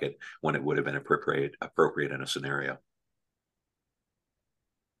their pocket when it would have been appropriate in a scenario.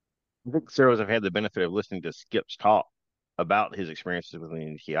 I think Sarah's have had the benefit of listening to Skip's talk about his experiences with the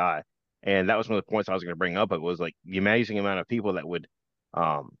NTI. And that was one of the points I was going to bring up. It was like the amazing amount of people that would,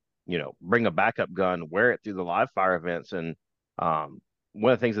 bring a backup gun, wear it through the live fire events. And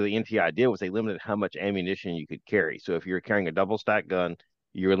one of the things that the NTI did was they limited how much ammunition you could carry. So if you were carrying a double stack gun,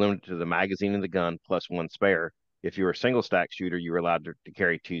 you were limited to the magazine in the gun plus one spare. If you were a single stack shooter, you were allowed to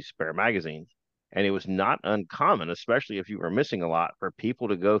carry 2 spare magazines. And it was not uncommon, especially if you were missing a lot, for people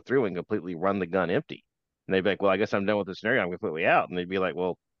to go through and completely run the gun empty. And they'd be like, well, I guess I'm done with the scenario. I'm completely out. And they'd be like,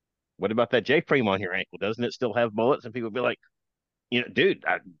 well, what about that J-frame on your ankle? Doesn't it still have bullets? And people would be like, dude,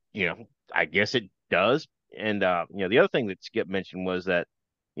 I guess it does. And the other thing that Skip mentioned was that,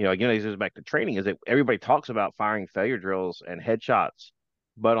 again, this goes back to training, is that everybody talks about firing failure drills and headshots,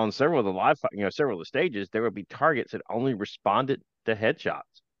 but on several of the several of the stages, there would be targets that only responded to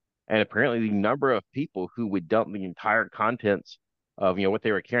headshots. And apparently, the number of people who would dump the entire contents of what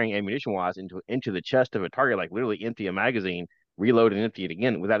they were carrying ammunition wise into the chest of a target, like literally empty a magazine, reload and empty it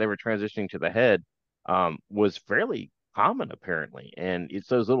again without ever transitioning to the head, was fairly common apparently. And it's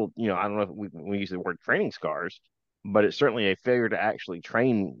those little, I don't know if we use the word training scars, but it's certainly a failure to actually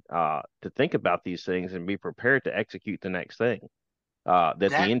train to think about these things and be prepared to execute the next thing that the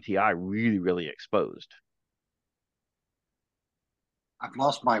That NTI really, really exposed. I've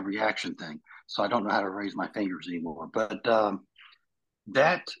lost my reaction thing, so I don't know how to raise my fingers anymore. But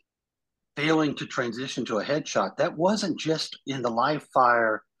that failing to transition to a headshot, that wasn't just in the live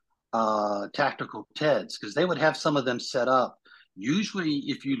fire tactical TEDs, because they would have some of them set up. Usually,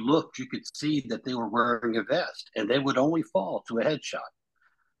 if you looked, you could see that they were wearing a vest and they would only fall to a headshot.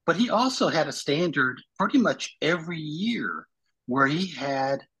 But he also had a standard pretty much every year where he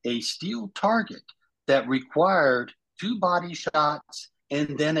had a steel target that required 2 body shots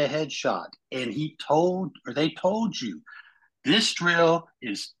and then a headshot. And they told you, this drill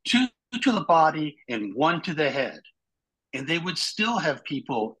is 2 to the body and 1 to the head. And they would still have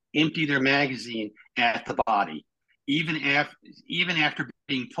people empty their magazine at the body, even after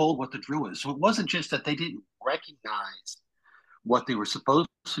being told what the drill is. So it wasn't just that they didn't recognize what they were supposed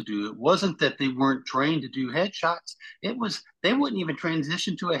to do. It wasn't that they weren't trained to do headshots. It was they wouldn't even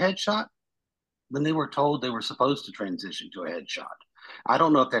transition to a headshot when they were told they were supposed to transition to a headshot. I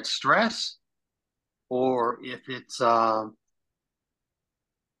don't know if that's stress or if it's that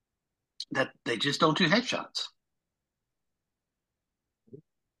they just don't do headshots.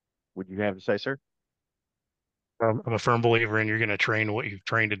 Would you have to say, sir? I'm a firm believer in you're going to train what you've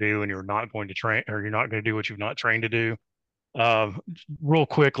trained to do, and you're not going to train, or you're not going to do what you've not trained to do. Um, Real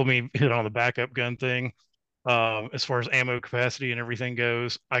quick, let me hit on the backup gun thing. As far as ammo capacity and everything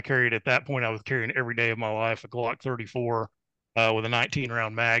goes, I carried at that point, I was carrying every day of my life a Glock 34 with a 19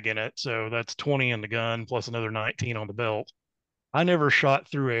 round mag in it. So that's 20 in the gun plus another 19 on the belt. I never shot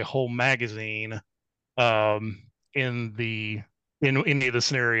through a whole magazine um, in the in any of the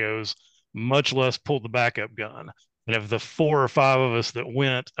scenarios, much less pulled the backup gun. And of the 4 or 5 of us that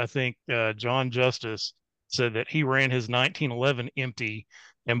went, I think John Justice said that he ran his 1911 empty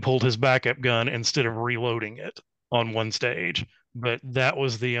and pulled his backup gun instead of reloading it on one stage. But that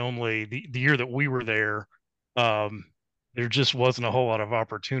was the year that we were there. Um, there just wasn't a whole lot of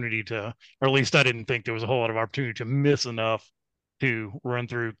opportunity to, or at least I didn't think there was a whole lot of opportunity to miss enough to run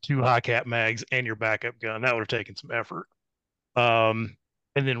through 2 high cap mags and your backup gun. That would have taken some effort. Um,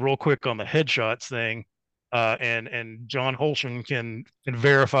 and then real quick on the headshots thing, and John Holshan can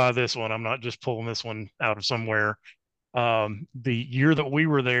verify this one. I'm not just pulling this one out of somewhere. The year that we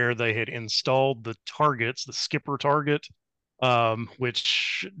were there, they had installed the targets, the skipper target,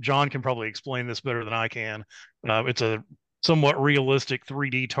 which John can probably explain this better than I can. It's a somewhat realistic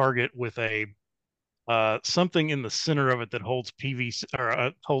 3D target with a something in the center of it that holds PVC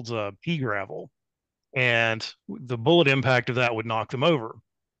or holds a pea gravel, and the bullet impact of that would knock them over.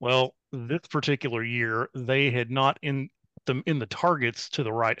 Well, this particular year, they had not in them in the targets to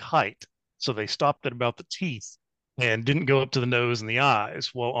the right height, so they stopped at about the teeth and didn't go up to the nose and the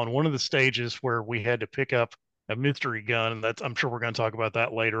eyes. Well, on one of the stages where we had to pick up a mystery gun, and that's I'm sure we're going to talk about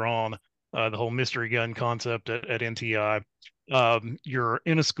that later on. The whole mystery gun concept at NTI. You're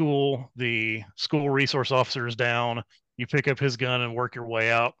in a school, the school resource officer is down, you pick up his gun and work your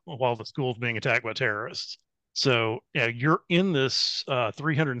way out while the school's being attacked by terrorists. So yeah, you're in this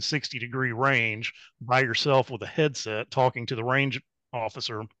 360-degree range by yourself with a headset talking to the range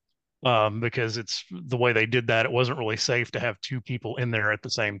officer because it's the way they did that. It wasn't really safe to have 2 people in there at the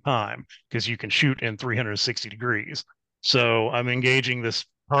same time because you can shoot in 360 degrees. So I'm engaging this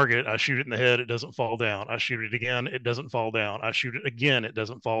target. I shoot it in the head. It doesn't fall down. I shoot it again. It doesn't fall down. I shoot it again. It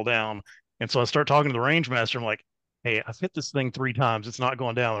doesn't fall down. And so I start talking to the range master. I'm like, hey, I've hit this thing 3 times. It's not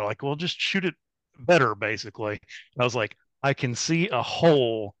going down. They're like, well, just shoot it better, basically. I was like, I can see a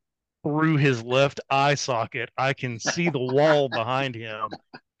hole through his left eye socket. I can see the wall behind him.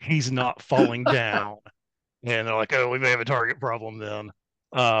 He's not falling down. And they're like, oh, we may have a target problem then.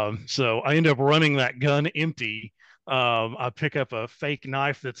 So I end up running that gun empty. I pick up a fake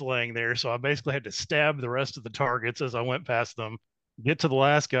knife that's laying there. So I basically had to stab the rest of the targets as I went past them, get to the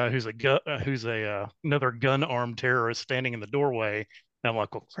last guy who's another gun armed terrorist standing in the doorway. And I'm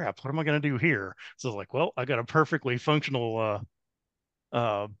like, well, crap, what am I going to do here? So I was like, well, I got a perfectly functional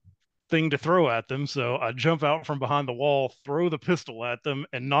uh, thing to throw at them. So I jump out from behind the wall, throw the pistol at them,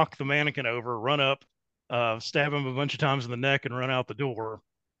 and knock the mannequin over, run up, stab him a bunch of times in the neck and run out the door.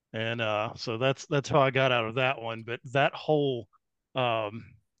 And so that's how I got out of that one. But that whole um,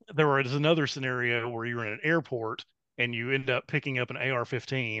 there was another scenario where you were in an airport and you end up picking up an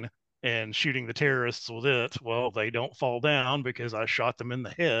AR-15 and shooting the terrorists with it. Well, they don't fall down because I shot them in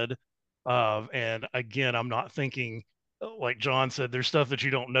the head. And again, I'm not thinking, like John said, there's stuff that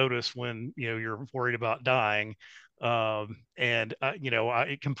you don't notice when you're worried about dying. And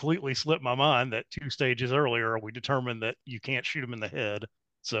it completely slipped my mind that 2 stages earlier we determined that you can't shoot them in the head.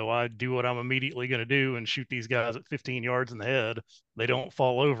 So I do what I'm immediately going to do and shoot these guys at 15 yards in the head. They don't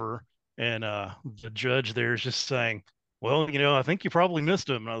fall over. And the judge there is just saying, well, I think you probably missed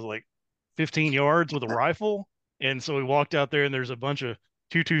him. And I was like, 15 yards with a rifle? And so we walked out there and there's a bunch of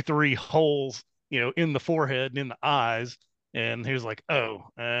 223 holes, in the forehead and in the eyes. And he was like, oh,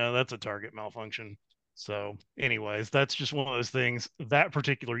 that's a target malfunction. So, anyways, that's just one of those things. That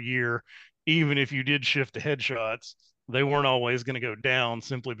particular year, even if you did shift to headshots, they weren't always going to go down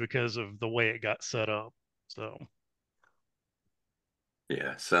simply because of the way it got set up. So,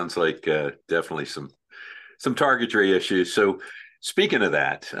 yeah, sounds like definitely some targetry issues. So, speaking of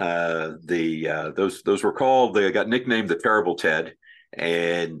that, those were called. They got nicknamed the Terrible Ted,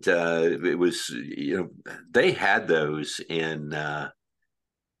 and it was they had those in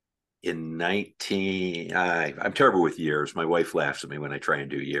 19 I'm terrible with years. My wife laughs at me when I try and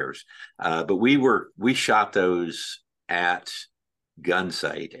do years, but we shot those at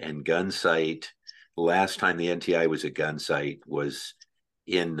Gunsight, and Gunsight, the last time the NTI was at Gunsight was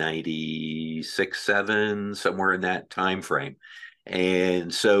in 96 7, somewhere in that time frame.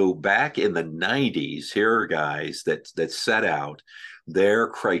 And so back in the 90s, here are guys that set out their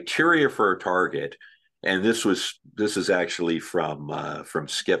criteria for a target. And this is actually from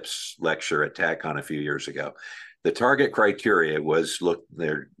Skip's lecture at TACCON a few years ago. The target criteria was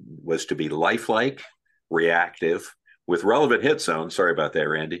to be lifelike, reactive, with relevant hit zones. Sorry about that,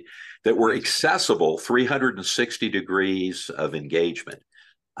 Randy. That were accessible 360 degrees of engagement.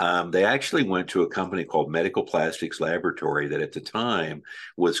 They actually went to a company called Medical Plastics Laboratory that at the time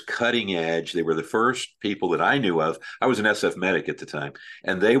was cutting edge. They were the first people that I knew of. I was an SF medic at the time,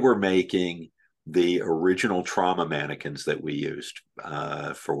 and they were making the original trauma mannequins that we used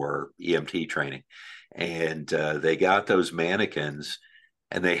for EMT training. And they got those mannequins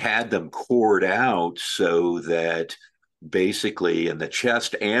and they had them cored out so that basically in the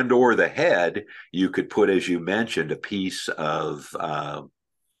chest and or the head, you could put, as you mentioned, a piece of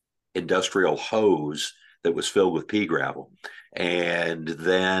industrial hose that was filled with pea gravel. And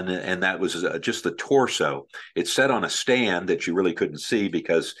that was just the torso. It's set on a stand that you really couldn't see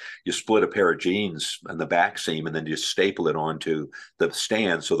because you split a pair of jeans in the back seam and then you staple it onto the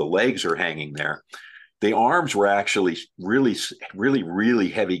stand. So the legs are hanging there. The arms were actually really, really, really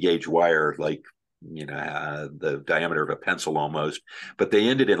heavy gauge wire, like the diameter of a pencil almost, but they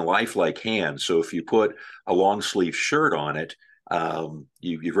ended in lifelike hands. So if you put a long sleeve shirt on it,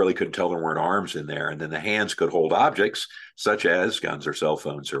 you really couldn't tell there weren't arms in there. And then the hands could hold objects such as guns or cell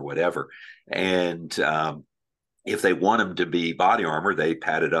phones or whatever. And if they want them to be body armor, they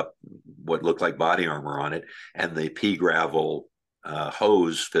padded up what looked like body armor on it. And the pea gravel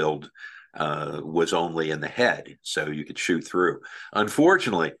hose filled was only in the head, so you could shoot through.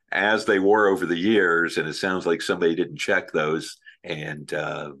 Unfortunately, as they wore over the years, and it sounds like somebody didn't check those, and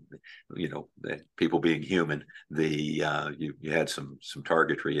people being human, you had some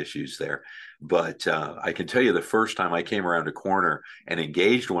targetry issues there. But I can tell you, the first time I came around a corner and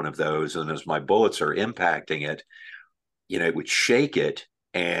engaged one of those, and as my bullets are impacting it, it would shake it,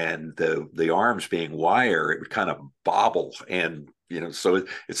 and the arms being wire, it would kind of bobble, and so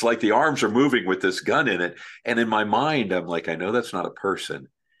it's like the arms are moving with this gun in it. And in my mind, I'm like, I know that's not a person,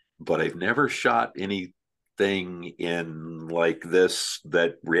 but I've never shot anything in like this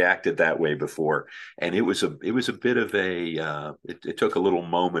that reacted that way before. And it was a bit of it took a little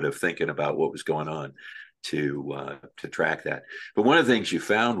moment of thinking about what was going on to track that. But one of the things you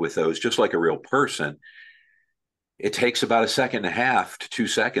found with those, just like a real person, it takes about 1.5 seconds to 2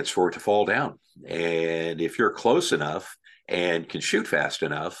 seconds for it to fall down. And if you're close enough and can shoot fast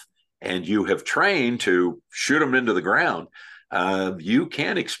enough, and you have trained to shoot them into the ground, you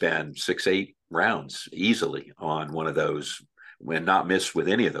can expend 6-8 rounds easily on one of those and not miss with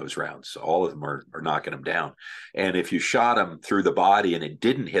any of those rounds. All of them are knocking them down. And if you shot them through the body and it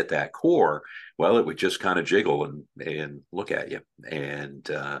didn't hit that core, well, it would just kind of jiggle and look at you. And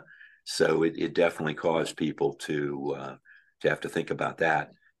so it definitely caused people to have to think about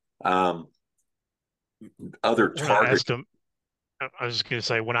that. Other targets. I was just going to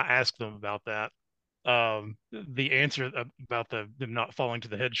say, when I asked them about that, the answer about them not falling to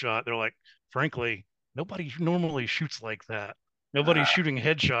the headshot, they're like, frankly, nobody normally shoots like that. Nobody's Ah, shooting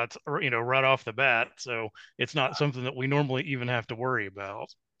headshots or right off the bat, so it's not something that we normally even have to worry about.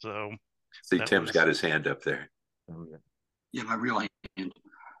 So see, that Tim's was got his hand up there. Oh, yeah. Yeah, my real hand.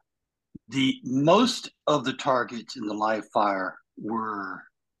 The most of the targets in the live fire were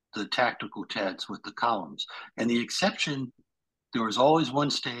the tactical TEDs with the columns. And the exception, there was always one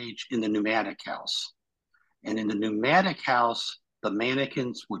stage in the pneumatic house. And in the pneumatic house, the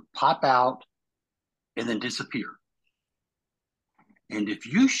mannequins would pop out and then disappear. And if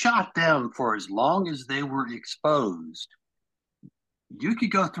you shot them for as long as they were exposed, you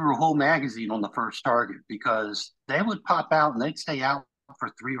could go through a whole magazine on the first target because they would pop out and they'd stay out for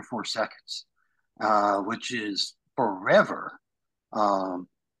 3 or 4 seconds, which is forever. Um,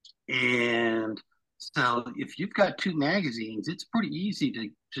 and so if you've got 2 magazines, it's pretty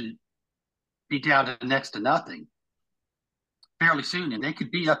easy to be down to next to nothing fairly soon. And they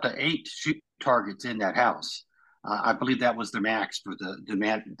could be up to 8 shoot targets in that house. I believe that was the max for the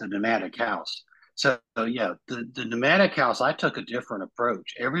pneumatic house. So yeah, the pneumatic house, I took a different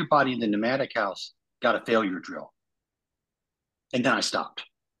approach. Everybody in the pneumatic house got a failure drill. And then I stopped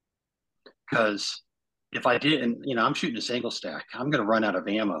because if I didn't, I'm shooting a single stack. I'm going to run out of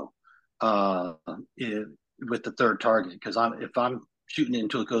ammo uh, with the third target because if I'm shooting it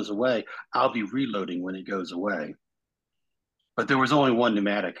until it goes away, I'll be reloading when it goes away. But there was only one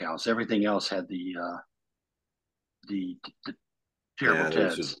pneumatic house. Everything else had the terrible Yeah,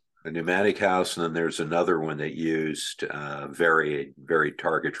 there's Teds. a pneumatic house, and then there's another one that used very, very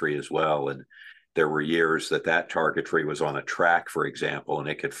targetry as well. And there were years that targetry was on a track, for example, and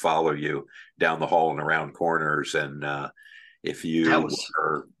it could follow you down the hall and around corners. And if That you was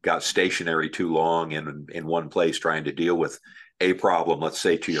got stationary too long in one place trying to deal with a problem, let's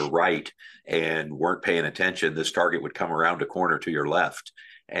say to your right, and weren't paying attention, this target would come around a corner to your left.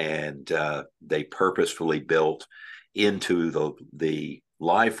 And they purposefully built into the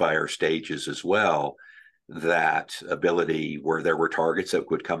live fire stages as well that ability where there were targets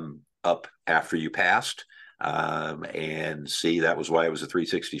that would come up after you passed, and see, that was why it was a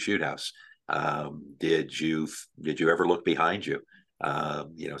 360 shoot house. Did you ever look behind you?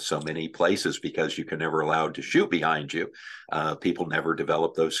 So many places, because you can never allowed to shoot behind you. People never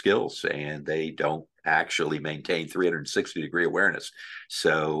develop those skills, and they don't actually maintain 360-degree awareness.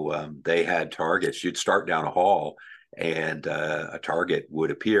 So they had targets. You'd start down a hall, and a target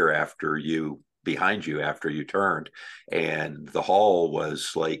would appear behind you after you turned, and the hall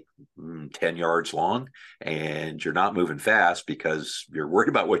was like 10 yards long, and you're not moving fast because you're worried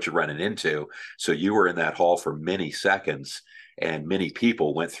about what you're running into. So you were in that hall for many seconds, and many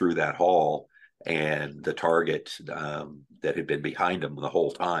people went through that hall, and the target that had been behind them the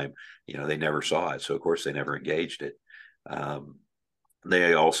whole time, they never saw it. So of course they never engaged it.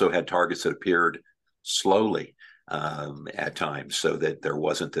 They also had targets that appeared slowly at times, so that there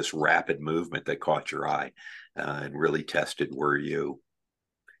wasn't this rapid movement that caught your eye, and really tested where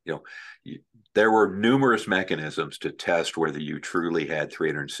there were numerous mechanisms to test whether you truly had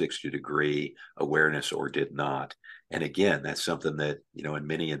 360-degree awareness or did not. And again, that's something that, in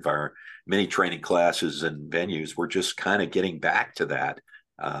many training classes and venues, we're just kind of getting back to that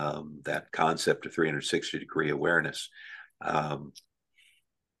concept of 360-degree awareness.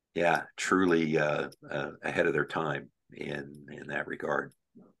 Yeah, truly ahead of their time in that regard.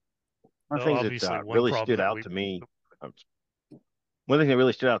 One of the well, things obviously that one really problem stood that out to me, one thing that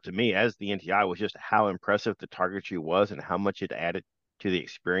really stood out to me as the NTI was just how impressive the targetry was and how much it added to the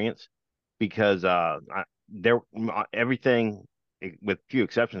experience. Because everything, with few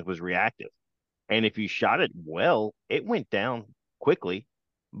exceptions, was reactive, and if you shot it well, it went down quickly.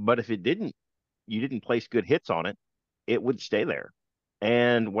 But if it didn't, you didn't place good hits on it, it would stay there.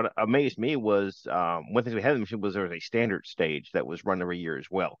 And what amazed me was one thing we had in the machine was there was a standard stage that was run every year as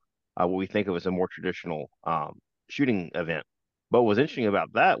well, what we think of as a more traditional shooting event. But what was interesting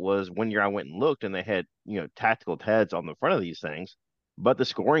about that was one year I went and looked, and they had tactical TEDs on the front of these things, but the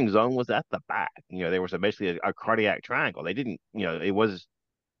scoring zone was at the back. There was basically a cardiac triangle. They didn't, it was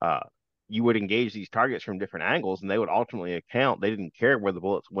uh, you would engage these targets from different angles, and they would ultimately account. They didn't care where the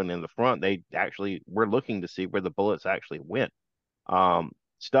bullets went in the front. They actually were looking to see where the bullets actually went.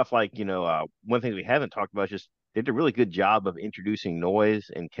 Stuff like, one thing we haven't talked about is just they did a really good job of introducing noise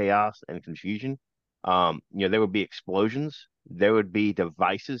and chaos and confusion. There would be explosions. There would be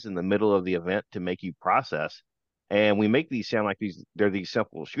devices in the middle of the event to make you process. And we make these sound like they're these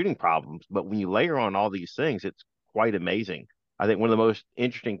simple shooting problems, but when you layer on all these things, it's quite amazing. I think one of the most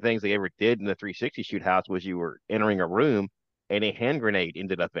interesting things they ever did in the 360 shoot house was you were entering a room and a hand grenade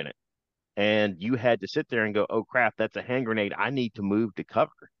ended up in it, and you had to sit there and go, "Oh crap, that's a hand grenade. I need to move to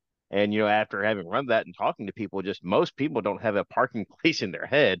cover." And, after having run that and talking to people, just most people don't have a parking place in their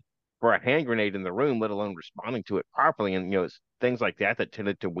head for a hand grenade in the room, let alone responding to it properly. And, it's things like that that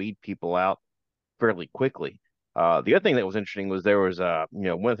tended to weed people out fairly quickly. The other thing that was interesting was there was, one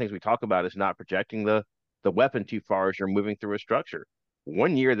of the things we talk about is not projecting the weapon too far as you're moving through a structure.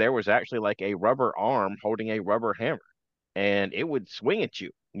 One year there was actually like a rubber arm holding a rubber hammer, and it would swing at you.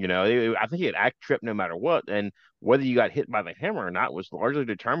 I think it act trip no matter what, and whether you got hit by the hammer or not was largely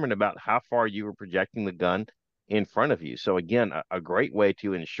determined about how far you were projecting the gun in front of you. So again, a great way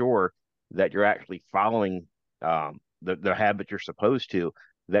to ensure that you're actually following the habit you're supposed to,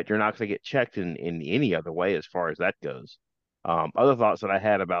 that you're not going to get checked in any other way as far as that goes. Other thoughts that I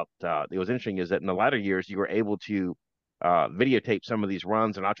had about it was interesting is that in the latter years you were able to videotape some of these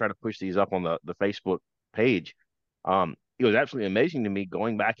runs, and I'll try to push these up on the Facebook page. It was absolutely amazing to me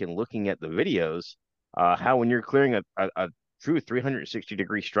going back and looking at the videos, how when you're clearing a true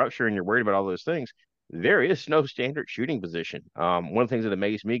 360-degree structure and you're worried about all those things, there is no standard shooting position. One of the things that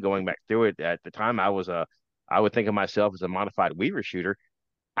amazed me going back through it at the time, I would think of myself as a modified Weaver shooter.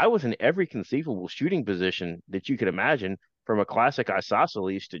 I was in every conceivable shooting position that you could imagine, from a classic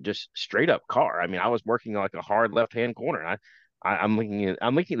isosceles to just straight up car. I mean, I was working like a hard left-hand corner. I'm looking at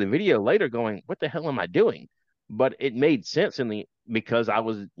the video later going, what the hell am I doing? But it made sense because I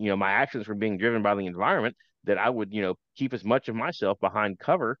was, my actions were being driven by the environment, that I would, keep as much of myself behind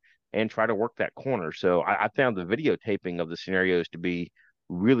cover and try to work that corner. So I found the videotaping of the scenarios to be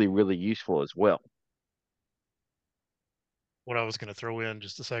really, really useful as well. What I was going to throw in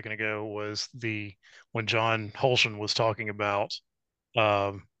just a second ago was when John Holshan was talking about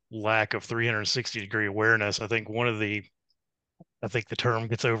lack of 360-degree awareness. I think the term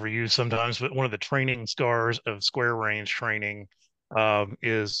gets overused sometimes, but one of the training scars of square range training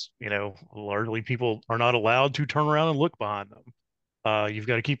is, largely people are not allowed to turn around and look behind them. You've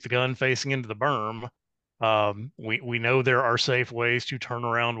got to keep the gun facing into the berm. We know there are safe ways to turn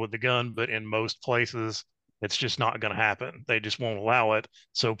around with the gun, but in most places, it's just not going to happen. They just won't allow it.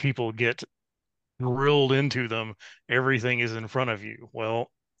 So people get drilled into them. Everything is in front of you.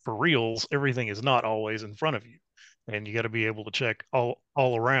 Well, for reals, everything is not always in front of you. And you got to be able to check all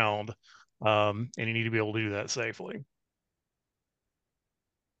around. And you need to be able to do that safely.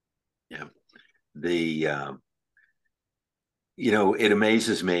 Yeah. It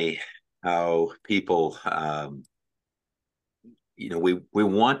amazes me how people, we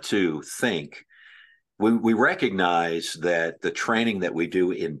want to think, we recognize that the training that we do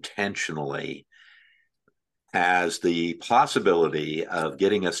intentionally has the possibility of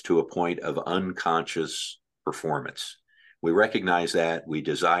getting us to a point of unconscious performance. We recognize that, we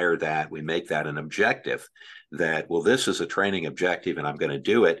desire that, we make that an objective, that, well, this is a training objective and I'm going to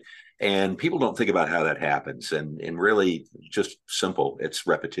do it. And people don't think about how that happens. And really just simple, it's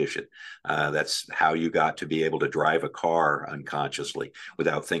repetition. That's how you got to be able to drive a car unconsciously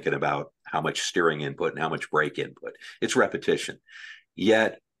without thinking about how much steering input and how much brake input. It's repetition.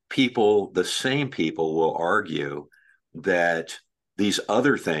 Yet the same people will argue that these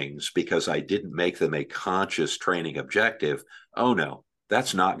other things, because I didn't make them a conscious training objective, oh no,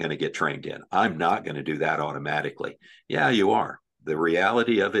 that's not going to get trained in. I'm not going to do that automatically. Yeah, you are. The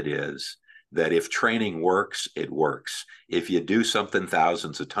reality of it is that if training works, it works. If you do something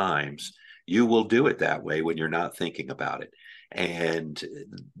thousands of times, you will do it that way when you're not thinking about it. And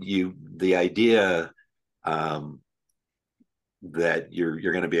the idea that you're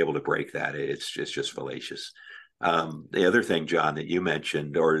going to be able to break that, it's just fallacious. The other thing, John, that you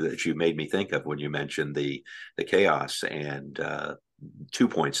mentioned, or that you made me think of when you mentioned the chaos, and 2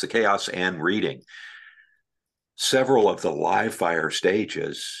 points, the chaos and reading. Several of the live fire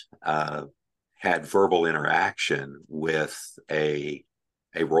stages had verbal interaction with a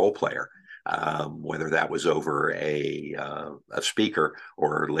role player, whether that was over a speaker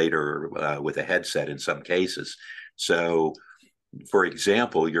or later with a headset in some cases. So, for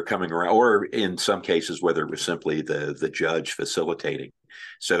example, you're coming around, or in some cases, whether it was simply the judge facilitating.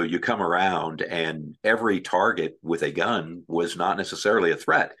 So you come around and every target with a gun was not necessarily a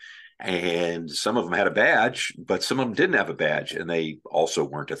threat. And some of them had a badge, but some of them didn't have a badge, and they also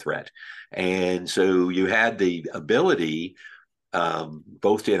weren't a threat. And so you had the ability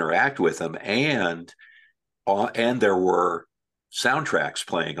both to interact with them, and there were soundtracks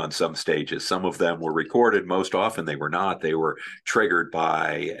playing on some stages. Some of them were recorded. Most often they were not. They were triggered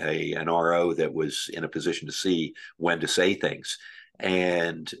by an RO that was in a position to see when to say things.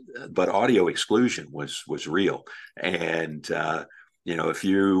 But audio exclusion was real. And if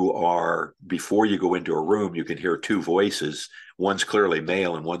you are, before you go into a room, you can hear two voices. One's clearly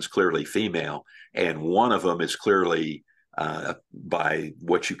male and one's clearly female. And one of them is clearly by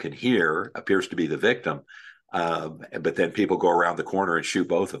what you can hear, appears to be the victim. But then people go around the corner and shoot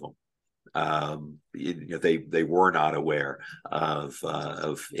both of them. They were not aware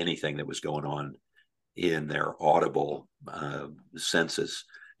of anything that was going on in their audible senses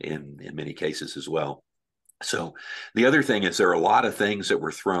in many cases as well. So the other thing is there are a lot of things that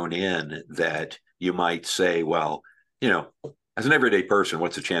were thrown in that you might say, well, as an everyday person,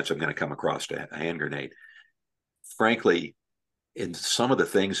 what's the chance I'm going to come across a hand grenade? Frankly, in some of the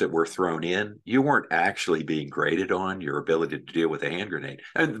things that were thrown in, you weren't actually being graded on your ability to deal with a hand grenade.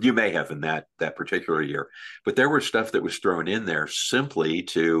 And you may have in that particular year, but there was stuff that was thrown in there simply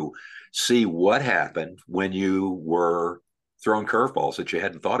to see what happened when you were throwing curveballs that you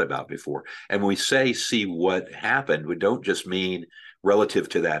hadn't thought about before. And when we say see what happened, we don't just mean relative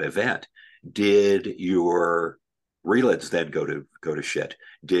to that event. Did your relids then go to shit?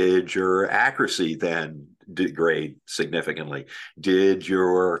 Did your accuracy then degrade significantly?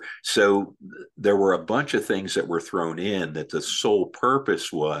 So there were a bunch of things that were thrown in that the sole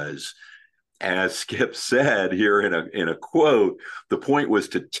purpose was, as Skip said here in a quote, the point was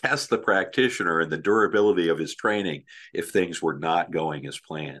to test the practitioner and the durability of his training if things were not going as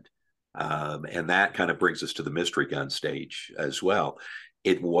planned. And that kind of brings us to the mystery gun stage as well.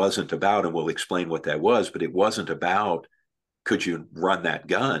 It wasn't about, and we'll explain what that was, but it wasn't about, could you run that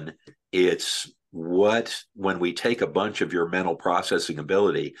gun? It's when we take a bunch of your mental processing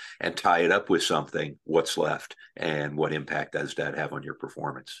ability and tie it up with something, what's left and what impact does that have on your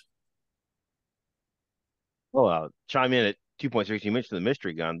performance? Well, chime in at 2.6. You mentioned the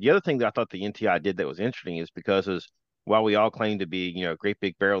mystery gun. The other thing that I thought the NTI did that was interesting is because while we all claim to be, great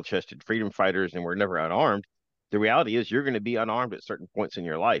big barrel chested freedom fighters and we're never unarmed, the reality is you're going to be unarmed at certain points in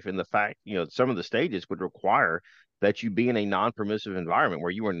your life. And the fact, some of the stages would require that you be in a non-permissive environment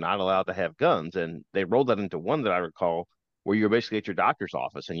where you are not allowed to have guns. And they rolled that into one that I recall where you were basically at your doctor's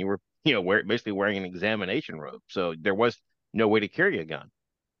office and you were, basically wearing an examination robe. So there was no way to carry a gun.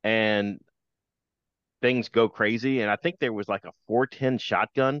 And things go crazy. And I think there was like a 410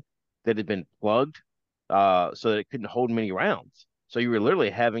 shotgun that had been plugged so that it couldn't hold many rounds. So you were literally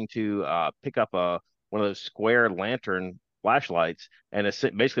having to pick up one of those square lantern flashlights, and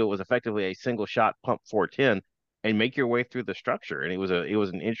basically it was effectively a single shot pump 410, and make your way through the structure. And it was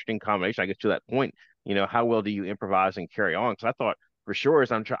an interesting combination. I guess to that point, how well do you improvise and carry on? Because I thought for sure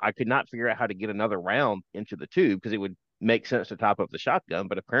I could not figure out how to get another round into the tube because it would make sense to top up the shotgun,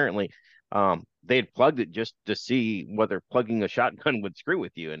 but apparently they had plugged it just to see whether plugging a shotgun would screw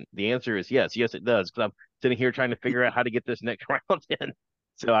with you. And the answer is yes, it does. Because I'm sitting here trying to figure out how to get this next round in.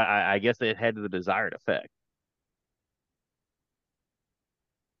 So I guess it had the desired effect.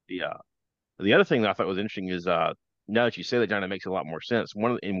 The other thing that I thought was interesting is now that you say that, John, it makes a lot more sense.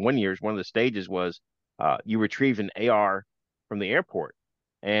 In one year, one of the stages was you retrieved an AR from the airport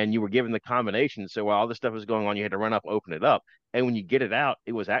and you were given the combination. So while all this stuff was going on, you had to run up, open it up. And when you get it out,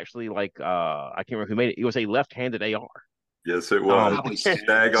 it was actually like I can't remember who made it. It was a left-handed AR. Yes, it was.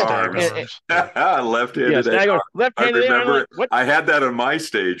 Stag arms. Left-handed AR. Left-handed I remember AR. Like, I had that on my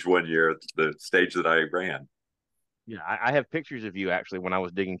stage one year, the stage that I ran. Yeah, I have pictures of you actually when I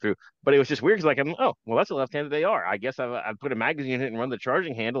was digging through, but it was just weird because oh, well, that's a left-handed AR. I guess I put a magazine in it and run the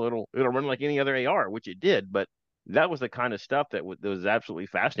charging handle. It'll run like any other AR, which it did. But that was the kind of stuff that was absolutely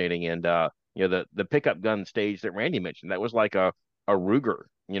fascinating. And the pickup gun stage that Randy mentioned, that was like a Ruger.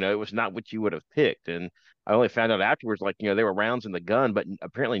 It was not what you would have picked. And I only found out afterwards, like there were rounds in the gun, but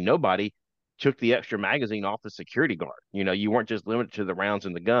apparently nobody took the extra magazine off the security guard. You weren't just limited to the rounds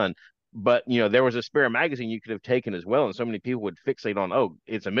in the gun. But there was a spare magazine you could have taken as well, and so many people would fixate on, oh,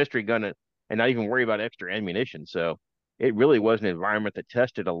 it's a mystery gun, and not even worry about extra ammunition. So it really was an environment that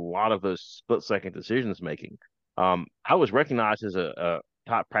tested a lot of those split-second decisions making. I was recognized as a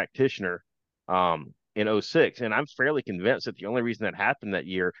top practitioner in '06, and I'm fairly convinced that the only reason that happened that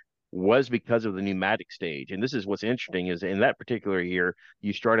year was because of the pneumatic stage. And this is what's interesting is in that particular year,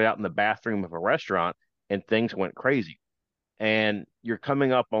 you started out in the bathroom of a restaurant, and things went crazy. And you're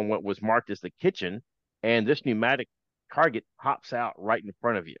coming up on what was marked as the kitchen, and this pneumatic target pops out right in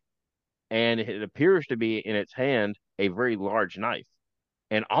front of you. And it appears to be in its hand a very large knife.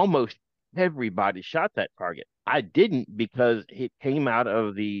 And almost everybody shot that target. I didn't because it came out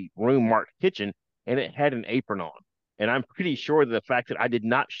of the room marked kitchen and it had an apron on. And I'm pretty sure that the fact that I did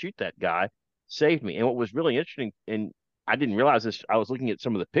not shoot that guy saved me. And what was really interesting, and I didn't realize this, I was looking at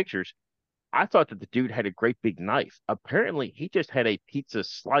some of the pictures. I thought that the dude had a great big knife. Apparently, he just had a pizza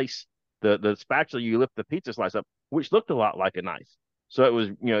slice, the spatula you lift the pizza slice up, which looked a lot like a knife. So it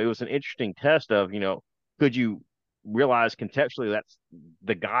was an interesting test of, could you realize contextually that's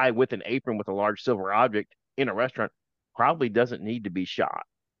the guy with an apron with a large silver object in a restaurant probably doesn't need to be shot.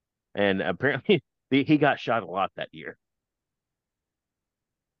 And apparently he got shot a lot that year.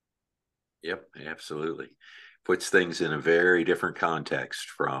 Yep, absolutely. Puts things in a very different context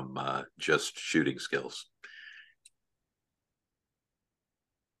from just shooting skills.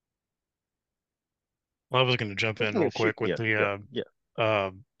 Well, I was going to jump in real quick with the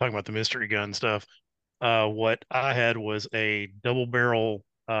talking about the mystery gun stuff. What I had was a double barrel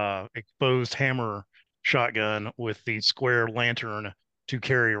exposed hammer shotgun with the square lantern to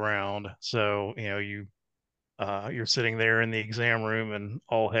carry around. So, you're sitting there in the exam room and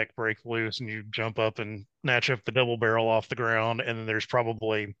all heck breaks loose and you jump up and snatch up the double barrel off the ground. And then there's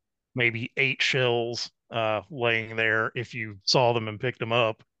probably maybe 8 shells laying there if you saw them and picked them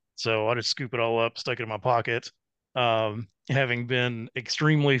up. So I just scoop it all up, stuck it in my pocket. Having been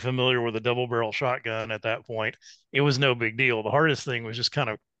extremely familiar with a double barrel shotgun at that point, it was no big deal. The hardest thing was just kind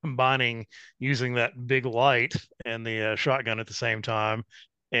of combining using that big light and the shotgun at the same time.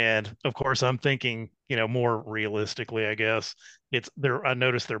 And of course, I'm thinking, more realistically, I guess it's there. I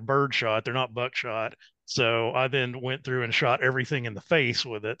noticed they're bird shot, they're not buckshot. So I then went through and shot everything in the face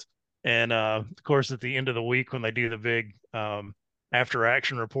with it. And of course, at the end of the week, when they do the big after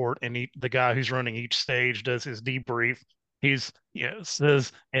action report, and the guy who's running each stage does his debrief, he's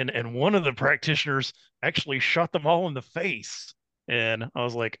says, and one of the practitioners actually shot them all in the face. And I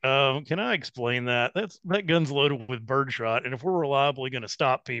was like, can I explain that? That gun's loaded with birdshot, and if we're reliably going to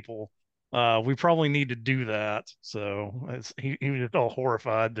stop people, we probably need to do that. So he was just all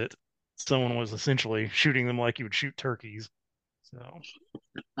horrified that someone was essentially shooting them like you would shoot turkeys. So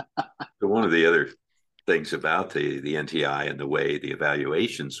one of the other things about the NTI and the way the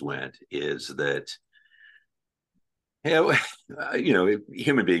evaluations went is that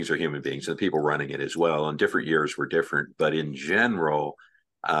human beings are human beings, and the people running it as well. And different years were different, but in general,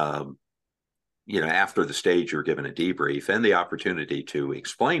 after the stage, you're given a debrief and the opportunity to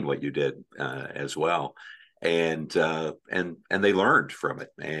explain what you did as well, and they learned from it.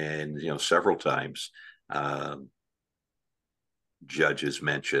 And several times, judges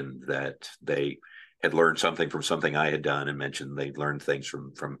mentioned that they had learned something from something I had done, and mentioned they'd learned things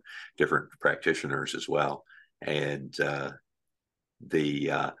from different practitioners as well. And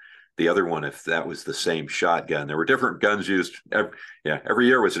the other one, if that was the same shotgun, there were different guns used. Every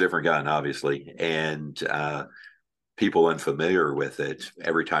year was a different gun, obviously, and people unfamiliar with it,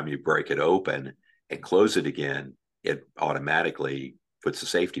 every time you break it open and close it again, it automatically puts the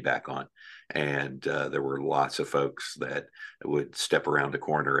safety back on. And there were lots of folks that would step around a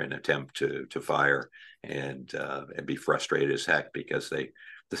corner and attempt to fire, and be frustrated as heck because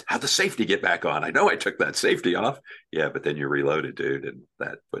how'd the safety get back on? I know I took that safety off. Yeah, but then you reloaded, dude, and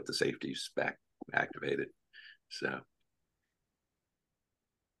that put the safeties back activated. So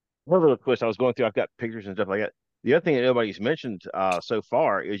one little twist I was going through, I've got pictures and stuff like that. The other thing that nobody's mentioned so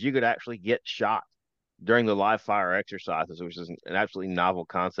far is you could actually get shot during the live fire exercises, which is an absolutely novel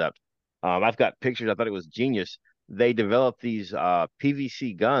concept. I've got pictures. I thought it was genius. They developed these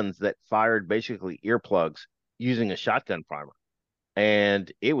PVC guns that fired basically earplugs using a shotgun primer. And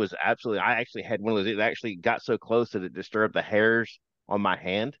it was absolutely, I actually had one of those. It actually got so close that it disturbed the hairs on my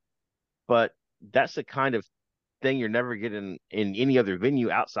hand. But that's the kind of thing you're never getting in any other venue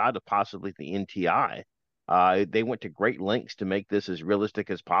outside of possibly the NTI. They went to great lengths to make this as realistic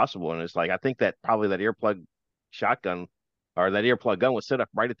as possible. And it's like, I think that probably that earplug shotgun or that earplug gun was set up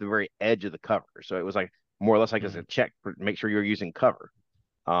right at the very edge of the cover. So it was like more or less like as a check for make sure you're using cover.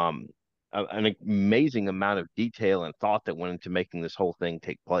 An amazing amount of detail and thought that went into making this whole thing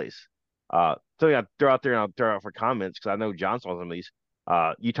take place. So yeah, throw out there and I'll throw out for comments because I know John saw some of these.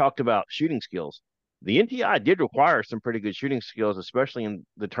 You talked about shooting skills. The NTI did require some pretty good shooting skills, especially in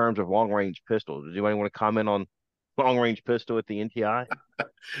the terms of long range pistols. Does anyone want to comment on long range pistol at the NTI?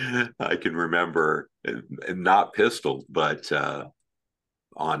 I can remember not pistol, but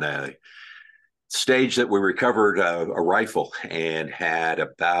on a stage that we recovered a rifle and had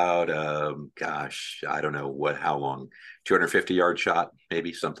about I don't know how long, 250-yard shot,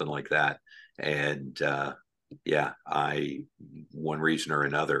 maybe something like that. And one reason or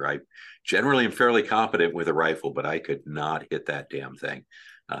another, I generally am fairly competent with a rifle, but I could not hit that damn thing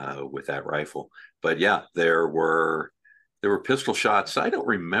with that rifle. But yeah, there were pistol shots. I don't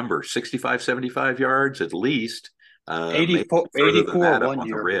remember 65, 75 yards at least. 84 one on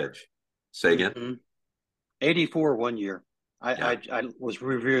year. The ridge. Say again. Mm-hmm. 84 1 year. I was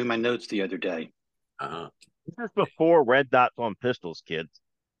reviewing my notes the other day. This is before red dots on pistols, kids.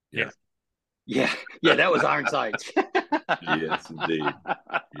 Yeah. That was iron sights. Yes, indeed.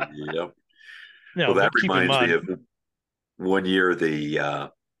 Yep. No, well, that reminds me of one year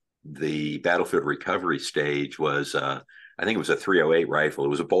the battlefield recovery stage was, I think it was a 308 rifle. It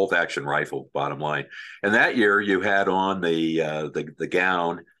was a bolt action rifle, bottom line. And that year you had on the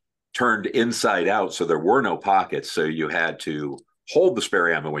gown turned inside out, so there were no pockets. So you had to hold the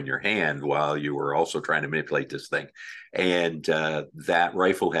spare ammo in your hand while you were also trying to manipulate this thing. And that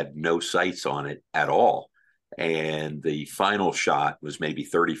rifle had no sights on it at all. And the final shot was maybe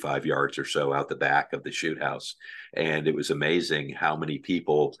 35 yards or so out the back of the shoot house. And it was amazing how many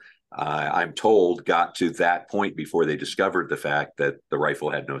people, I'm told, got to that point before they discovered the fact that the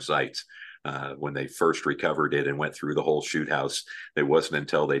rifle had no sights. When they first recovered it and went through the whole shoot house, it wasn't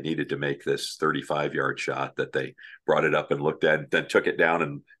until they needed to make this 35-yard shot that they brought it up and looked at it, then took it down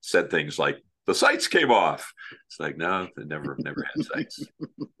and said things like, the sights came off. It's like, no, it never had sights.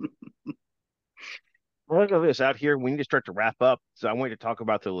 Well, look at this out here. We need to start to wrap up. So I wanted to talk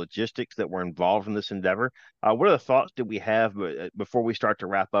about the logistics that were involved in this endeavor. What are the thoughts that we have before we start to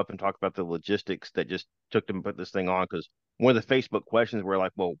wrap up and talk about the logistics that just took them to put this thing on? Because one of the Facebook questions were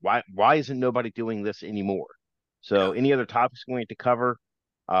like, well, why isn't nobody doing this anymore? So any other topics we need to cover?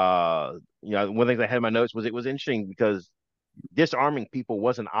 One of the things I had in my notes was it was interesting because disarming people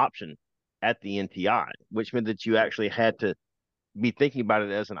was an option at the NTI, which meant that you actually had to be thinking about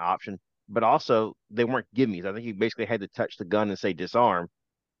it as an option. But also, they weren't gimmies. I think you basically had to touch the gun and say disarm.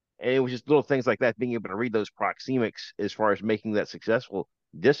 And it was just little things like that, being able to read those proxemics as far as making that successful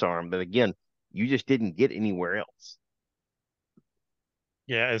disarm. But again, you just didn't get anywhere else.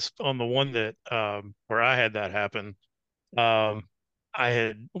 Yeah, it's on the one that where I had that happen. I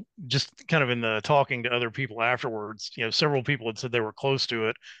had just kind of in the talking to other people afterwards, several people had said they were close to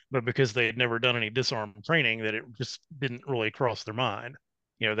it, but because they had never done any disarm training, that it just didn't really cross their mind.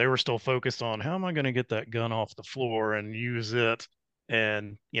 They were still focused on how am I going to get that gun off the floor and use it.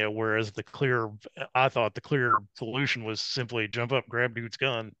 And, whereas I thought the clear solution was simply jump up, grab dude's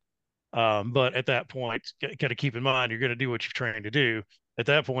gun. But at that point, got to keep in mind, you're going to do what you've trained to do. At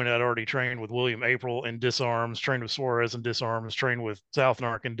that point, I'd already trained with William April in disarms, trained with Suarez in disarms, trained with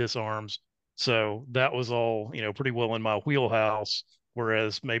Southnark in disarms. So that was all, pretty well in my wheelhouse.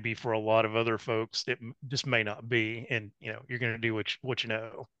 Whereas maybe for a lot of other folks, it just may not be. And, you're going to do what you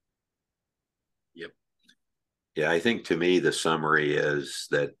know. Yep. Yeah, I think to me, the summary is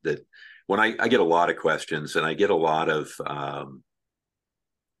that when I get a lot of questions and I get a lot of,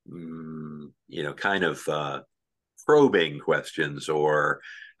 kind of probing questions or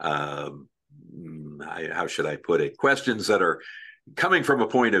how should I put it? Questions that are coming from a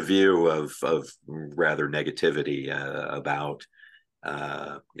point of view of rather negativity about,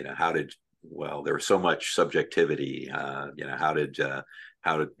 there was so much subjectivity.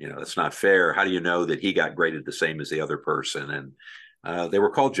 That's not fair. How do you know that he got graded the same as the other person? And they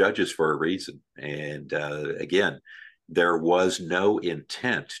were called judges for a reason. And again, there was no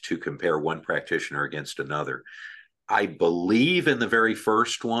intent to compare one practitioner against another. I believe in the very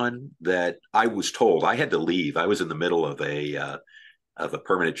first one that I was told I had to leave. I was in the middle of a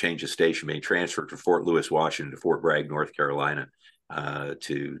permanent change of station, being transferred from Fort Lewis, Washington to Fort Bragg, North Carolina,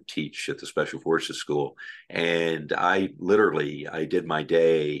 to teach at the Special Forces School. And I did my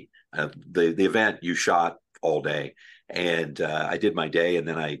day. The event, you shot all day. And I did my day, and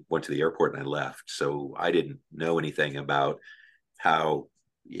then I went to the airport and I left. So I didn't know anything about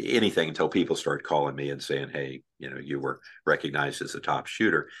anything until people started calling me and saying, hey, you were recognized as the top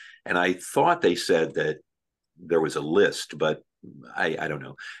shooter. And I thought they said that there was a list, but I don't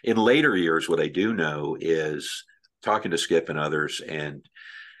know. In later years, what I do know is talking to Skip and others, and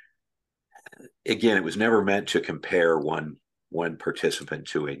again, it was never meant to compare one participant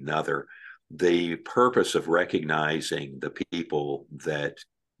to another. The purpose of recognizing the people that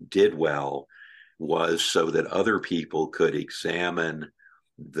did well was so that other people could examine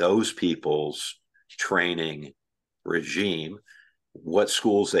those people's training regime, what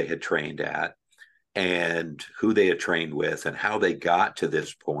schools they had trained at, and who they had trained with, and how they got to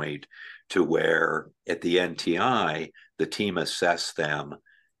this point to where at the NTI, the team assessed them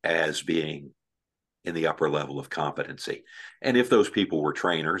as being in the upper level of competency. And if those people were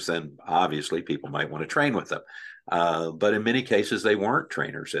trainers, then obviously people might want to train with them. But in many cases, they weren't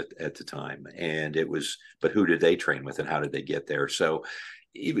trainers at the time. And but who did they train with and how did they get there? So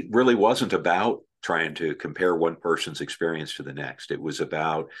it really wasn't about trying to compare one person's experience to the next. It was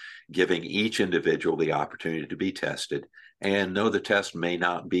about giving each individual the opportunity to be tested. And no, the test may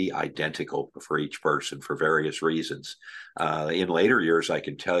not be identical for each person for various reasons. In later years, I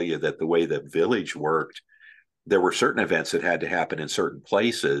can tell you that the way that Village worked, there were certain events that had to happen in certain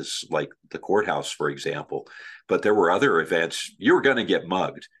places, like the courthouse, for example. But there were other events, you were going to get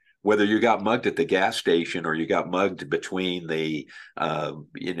mugged. whether you got mugged at the gas station or you got mugged between the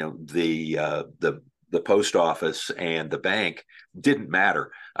post office and the bank, didn't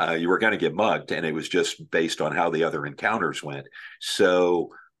matter. You were going to get mugged, and it was just based on how the other encounters went. So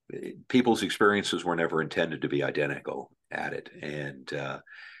people's experiences were never intended to be identical at it. And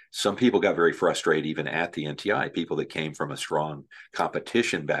some people got very frustrated even at the NTI, people that came from a strong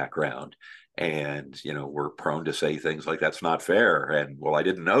competition background and, were prone to say things like, that's not fair. And, well, I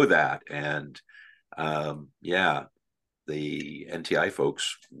didn't know that. And the NTI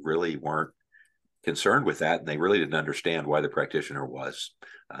folks really weren't concerned with that. And they really didn't understand why the practitioner was.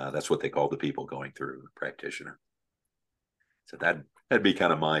 That's what they called the people going through, the practitioner. So that'd be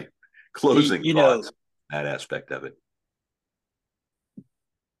kind of my closing thoughts, that aspect of it.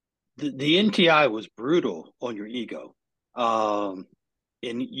 The NTI was brutal on your ego. And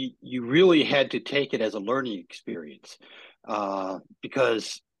you really had to take it as a learning experience,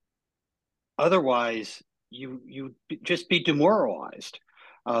 because otherwise you just be demoralized.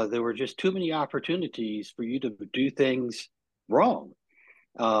 There were just too many opportunities for you to do things wrong.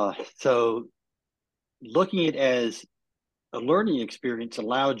 So looking at it as a learning experience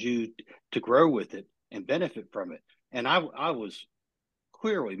allowed you to grow with it and benefit from it. And I was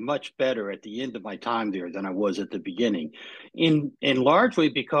clearly much better at the end of my time there than I was at the beginning, and largely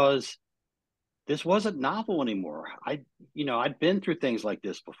because this wasn't novel anymore. I'd been through things like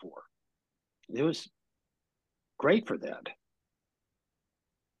this before. It was great for that.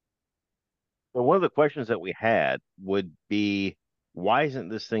 Well, one of the questions that we had would be, why isn't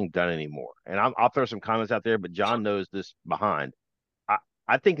this thing done anymore? And I'll throw some comments out there, but John knows this behind.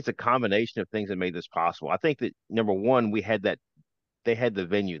 I think it's a combination of things that made this possible. I think that number one, they had the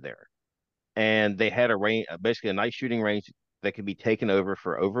venue there, and they had a range, basically a nice shooting range that could be taken over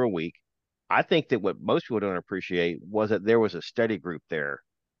for over a week. I think that what most people don't appreciate was that there was a study group there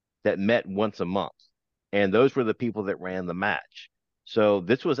that met once a month, and those were the people that ran the match. So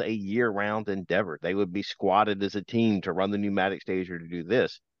this was a year-round endeavor. They would be squatted as a team to run the pneumatic stage or to do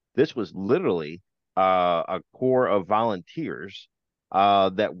this. This was literally a core of volunteers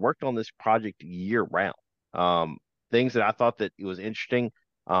that worked on this project year-round. Things that I thought that it was interesting.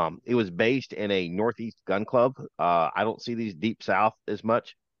 It was based in a Northeast gun club. I don't see these deep South as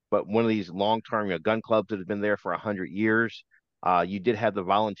much, but one of these long-term gun clubs that have been there for 100 years. You did have the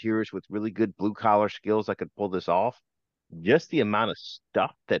volunteers with really good blue-collar skills that could pull this off. Just the amount of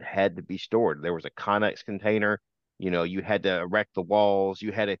stuff that had to be stored. There was a Connex container. You had to erect the walls.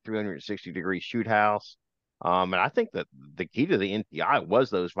 You had a 360-degree shoot house. And I think that the key to the NTI was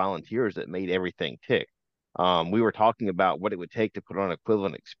those volunteers that made everything tick. We were talking about what it would take to put on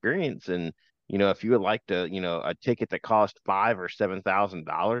equivalent experience. And, if you would like to, a ticket that cost $5,000 or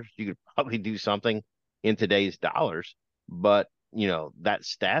 $7,000, you could probably do something in today's dollars. But, that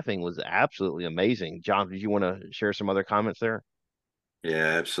staffing was absolutely amazing. John, did you want to share some other comments there?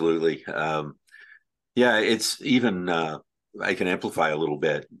 Yeah, absolutely. It's even, I can amplify a little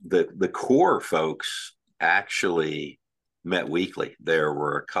bit. The core folks actually met weekly. There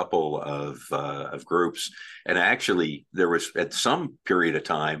were a couple of groups, and actually there was at some period of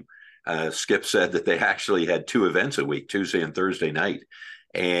time, Skip said that they actually had 2 events a week, Tuesday and Thursday night.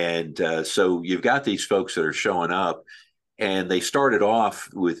 And so you've got these folks that are showing up, and they started off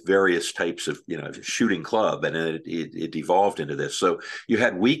with various types of, shooting club, and it evolved into this. So you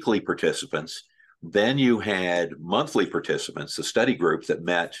had weekly participants. Then you had monthly participants, the study group that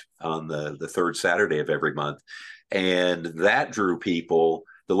met on the third Saturday of every month. And that drew people.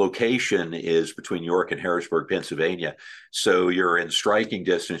 The location is between York and Harrisburg, Pennsylvania. So you're in striking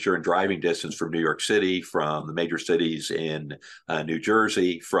distance, you're in driving distance from New York City, from the major cities in New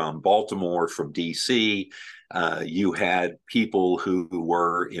Jersey, from Baltimore, from DC. You had people who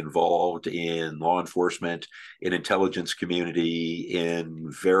were involved in law enforcement, in intelligence community, in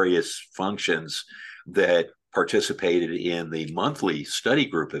various functions that participated in the monthly study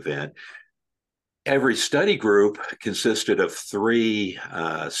group event. Every study group consisted of 3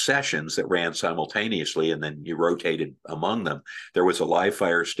 sessions that ran simultaneously, and then you rotated among them. There was a live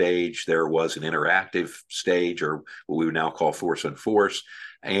fire stage, there was an interactive stage, or what we would now call force on force,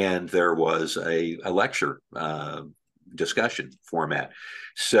 and there was a lecture discussion format.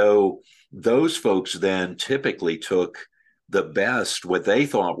 So those folks then typically took the best, what they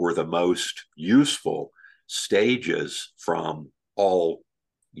thought were the most useful stages from all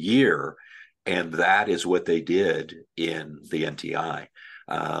year, and that is what they did in the NTI.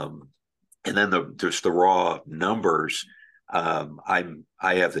 And then there's the raw numbers. I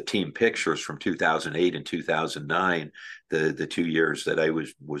have the team pictures from 2008 and 2009, the 2 years that I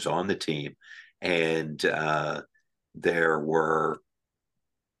was on the team, and there were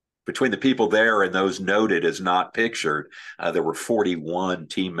between the people there and those noted as not pictured, there were 41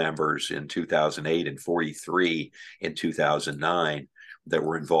 team members in 2008 and 43 in 2009 that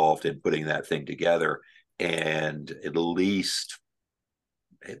were involved in putting that thing together. And at least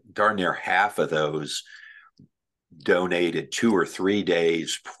darn near half of those donated 2 or 3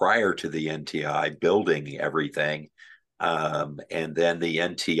 days prior to the NTI building everything. And then the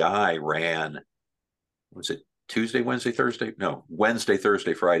NTI ran, was it Tuesday, Wednesday, Thursday? No, Wednesday,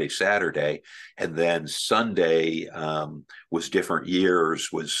 Thursday, Friday, Saturday. And then Sunday was different years,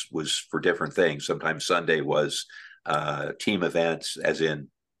 was for different things. Sometimes Sunday was team events, as in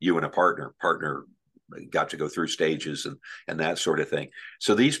you and a partner got to go through stages and that sort of thing.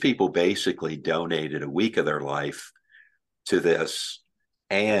 So these people basically donated a week of their life to this,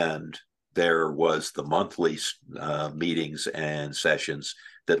 and there was the monthly meetings and sessions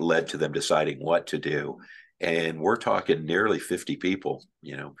that led to them deciding what to do. And we're talking nearly 50 people,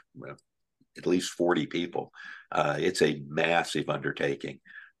 at least 40 people. It's a massive undertaking,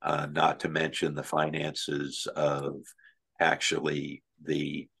 not to mention the finances of actually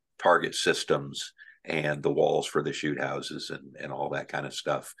the target systems and the walls for the shoot houses and all that kind of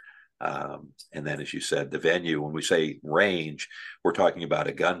stuff. And then, as you said, the venue, when we say range, we're talking about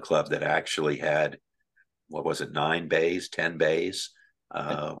a gun club that actually had, what was it, 9 bays, 10 bays?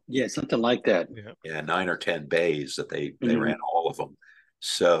 Yeah, something like that. Yeah, 9 or 10 bays that they ran all of them.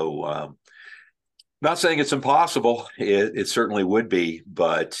 So not saying it's impossible. It certainly would be,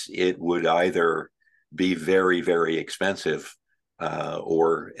 but it would either be very, very expensive,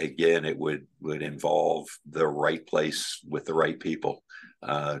 or again, it would involve the right place with the right people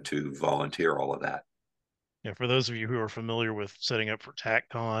to volunteer all of that. Yeah, for those of you who are familiar with setting up for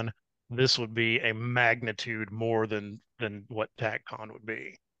TACCon, this would be a magnitude more than what TACCon would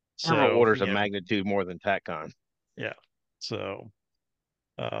be. Several orders of magnitude more than TACCon. Yeah. So,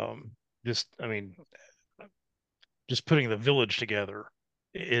 just putting the village together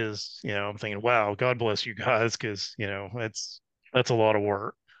is, I'm thinking, wow, God bless you guys, because that's a lot of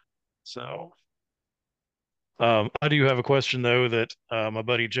work. So, I do have a question though that my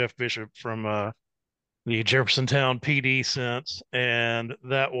buddy Jeff Bishop from the Jeffersontown PD sent, and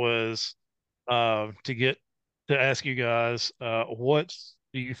that was to ask you guys, what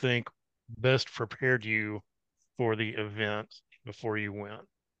do you think best prepared you for the event before you went?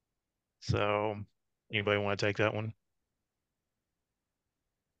 So, anybody want to take that one?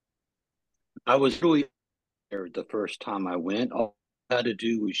 I was really scared the first time I went. All I had to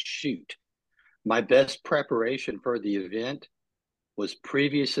do was shoot. My best preparation for the event was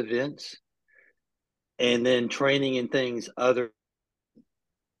previous events and then training in things other.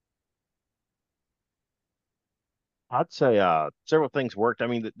 I'd say several things worked. I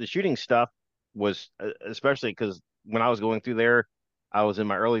mean, the shooting stuff was, especially because when I was going through there, I was in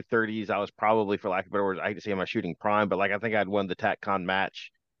my early 30s. I was probably, for lack of better words, I hate to say my shooting prime, but like I think I'd won the TACCon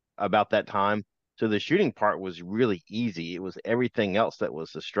match about that time. So the shooting part was really easy. It was everything else that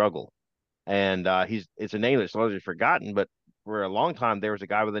was the struggle. And it's a name that's largely forgotten, but for a long time there was a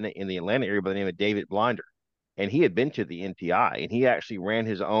guy in the Atlanta area by the name of David Blinder, and he had been to the NTI, and he actually ran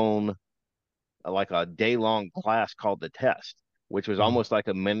his own like a day-long class called the Test, which was almost like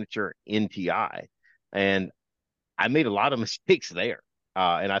a miniature NTI. And I made a lot of mistakes there,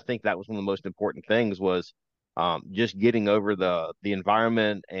 and I think that was one of the most important things was just getting over the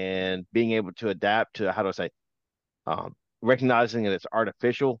environment and being able to adapt to, how do I say, recognizing that it's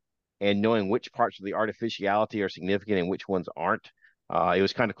artificial and knowing which parts of the artificiality are significant and which ones aren't. It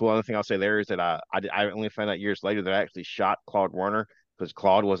was kind of cool. Another thing I'll say there is that I only found out years later that I actually shot Claude Warner, because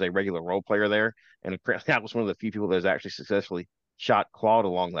Claude was a regular role player there, and apparently I was one of the few people that has actually successfully shot Claude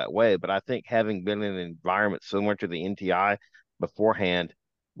along that way. But I think having been in an environment similar to the NTI beforehand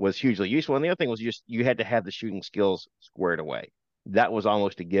was hugely useful. And the other thing was just you had to have the shooting skills squared away. That was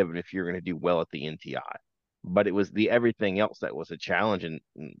almost a given if you're going to do well at the NTI. But it was the everything else that was a challenge. And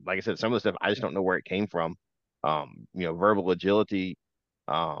like I said, some of the stuff I just don't know where it came from. Verbal agility.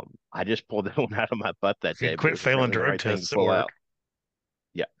 I just pulled that one out of my butt that day. Quit failing drug tests at work.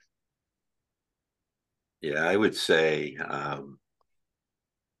 Yeah. Yeah, I would say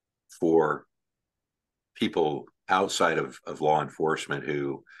for people outside of law enforcement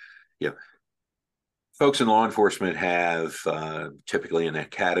who, folks in law enforcement have typically an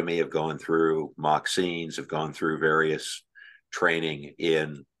academy, have gone through mock scenes, have gone through various training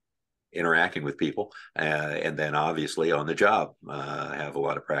in interacting with people, and then obviously on the job have a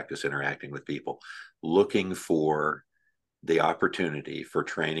lot of practice interacting with people, looking for the opportunity for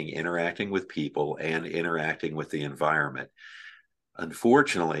training, interacting with people and interacting with the environment.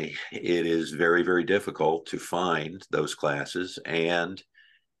 Unfortunately, it is very, very difficult to find those classes, and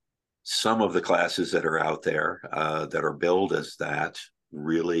some of the classes that are out there that are billed as that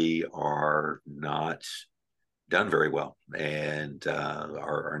really are not done very well and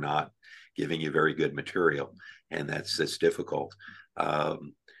are not giving you very good material, and that's difficult.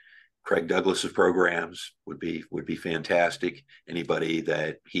 Craig Douglas's programs would be fantastic. Anybody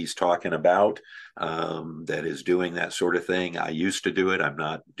that he's talking about that is doing that sort of thing. I used to do it. I'm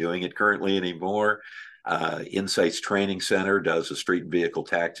not doing it currently anymore. Insights Training Center does a street and vehicle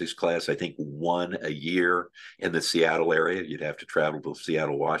tactics class, I think one a year in the Seattle area. You'd have to travel to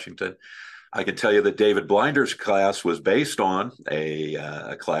Seattle, Washington. I can tell you that David Blinder's class was based on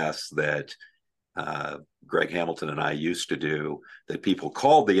a class that Greg Hamilton and I used to do that people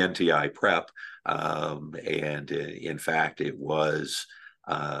called the NTI prep. And in fact, it was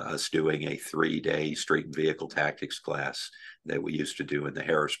us doing a 3-day street and vehicle tactics class that we used to do in the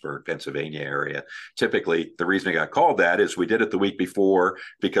Harrisburg, Pennsylvania area. Typically, the reason it got called that is we did it the week before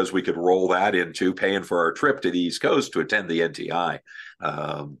because we could roll that into paying for our trip to the East Coast to attend the NTI.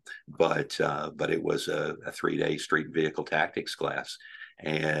 But it was a 3-day street and vehicle tactics class.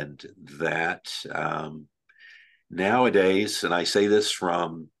 And that nowadays, and I say this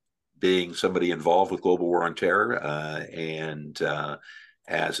from being somebody involved with Global War on Terror and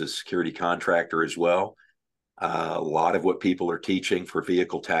as a security contractor as well, a lot of what people are teaching for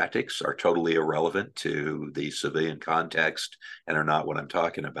vehicle tactics are totally irrelevant to the civilian context and are not what I'm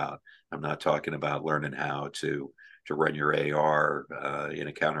talking about. I'm not talking about learning how to run your AR in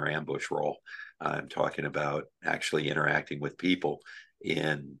a counter ambush role. I'm talking about actually interacting with people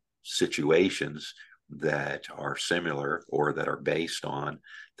in situations that are similar or that are based on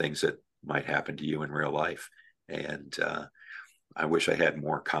things that might happen to you in real life. And I wish I had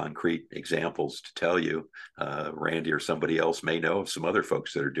more concrete examples to tell you. Randy or somebody else may know of some other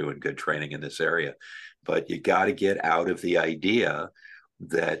folks that are doing good training in this area. But you got to get out of the idea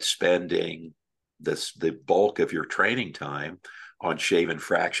that spending the bulk of your training time on shaving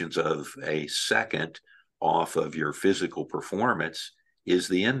fractions of a second off of your physical performance is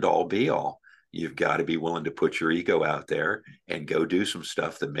the end all be all. You've got to be willing to put your ego out there and go do some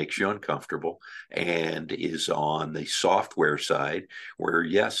stuff that makes you uncomfortable and is on the software side where,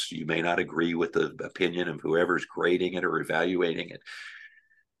 yes, you may not agree with the opinion of whoever's grading it or evaluating it.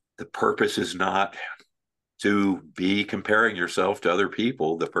 The purpose is not to be comparing yourself to other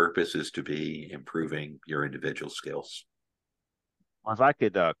people. The purpose is to be improving your individual skills. If I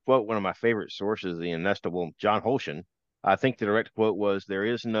could quote one of my favorite sources, the inestimable John Holshan, I think the direct quote was, "There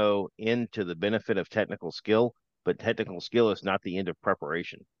is no end to the benefit of technical skill, but technical skill is not the end of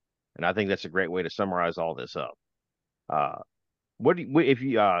preparation." And I think that's a great way to summarize all this up. What do you, if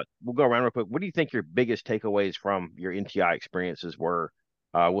you we'll go around real quick. What do you think your biggest takeaways from your NTI experiences were?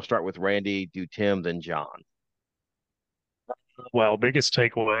 We'll start with Randy, do Tim, then John. Well, biggest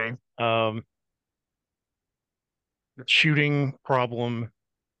takeaway, shooting problem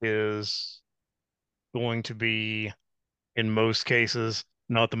is going to be, in most cases,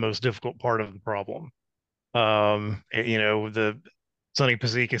 not the most difficult part of the problem. The Sonny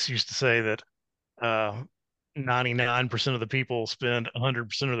Pazikis used to say that 99% of the people spend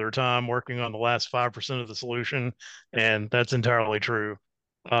 100% of their time working on the last 5% of the solution, and that's entirely true.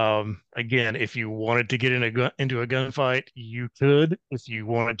 Again, if you wanted to get into a gunfight, you could. If you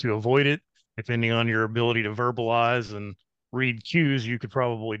wanted to avoid it, depending on your ability to verbalize and read cues, you could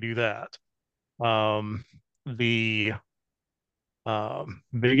probably do that. The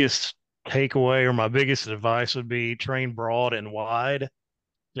biggest takeaway or my biggest advice would be train broad and wide.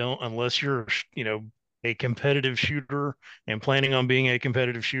 Don't, unless you're, a competitive shooter and planning on being a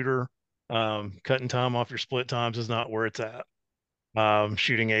competitive shooter, cutting time off your split times is not where it's at.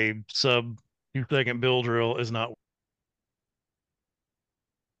 Shooting a sub 2-second bill drill is not.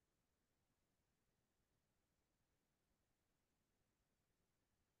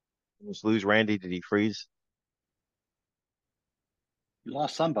 Let's lose Randy. Did he freeze? You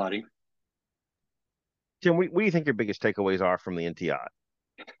lost somebody. Tim, what do you think your biggest takeaways are from the NTI?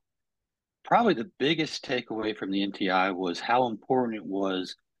 Probably the biggest takeaway from the NTI was how important it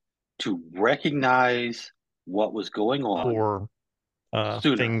was to recognize what was going on For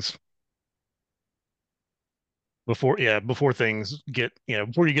sooner. things before things get,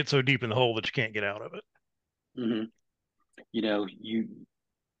 before you get so deep in the hole that you can't get out of it. Mm-hmm.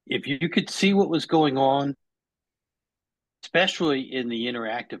 If you could see what was going on, especially in the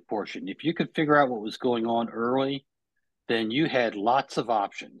interactive portion, if you could figure out what was going on early, then you had lots of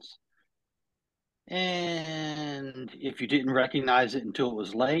options. And if you didn't recognize it until it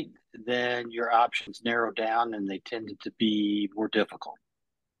was late, then your options narrowed down and they tended to be more difficult.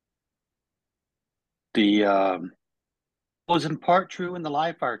 The was in part true in the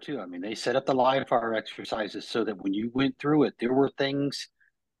live fire too. I mean, they set up the live fire exercises so that when you went through it, there were things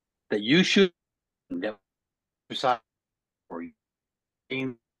that you should exercise or you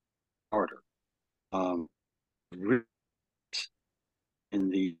aim harder. Um, in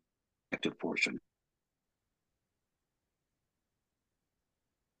the active portion.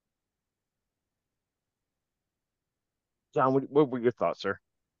 John, what were your thoughts, sir?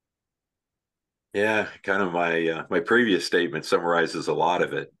 Yeah, kind of my previous statement summarizes a lot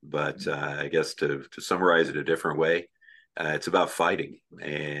of it, but I guess to summarize it a different way, it's about fighting,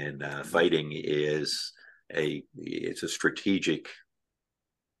 and fighting is it's a strategic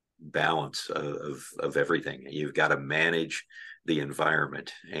balance of everything. You've got to manage the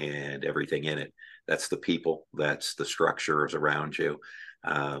environment and everything in it. That's the people, that's the structures around you,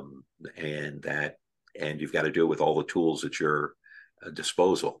 um, and you've got to do it with all the tools at your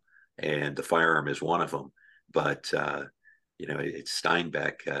disposal. And the firearm is one of them. But it's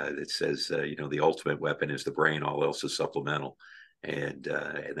Steinbeck that says the ultimate weapon is the brain; all else is supplemental. And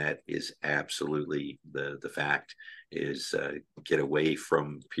that is absolutely the fact. Is get away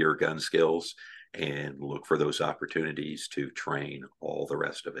from pure gun skills and look for those opportunities to train all the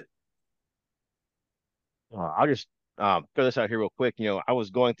rest of it. I'll just throw this out here real quick. I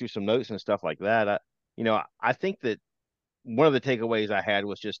was going through some notes and stuff like that. I think that one of the takeaways I had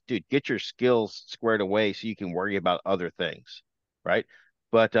was just, dude, get your skills squared away so you can worry about other things, right?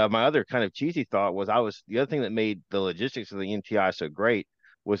 But my other kind of cheesy thought was the other thing that made the logistics of the NTI so great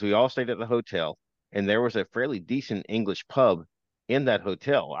was we all stayed at the hotel, and there was a fairly decent English pub in that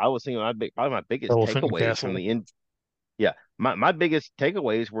hotel. I was thinking probably my biggest Elephant and takeaways from Castle. the in yeah, my biggest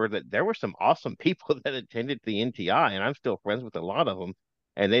takeaways were that there were some awesome people that attended the NTI, and I'm still friends with a lot of them,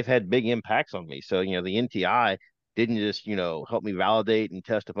 and they've had big impacts on me. So, the NTI didn't just, help me validate and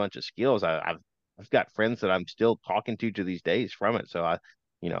test a bunch of skills. I've got friends that I'm still talking to these days from it. So I'm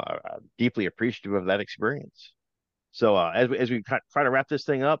deeply appreciative of that experience. So as we try to wrap this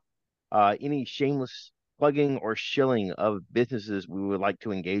thing up, any shameless plugging or shilling of businesses we would like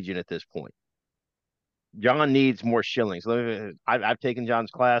to engage in at this point? John needs more shillings. I've taken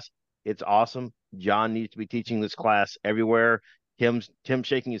John's class. It's awesome. John needs to be teaching this class everywhere. Tim's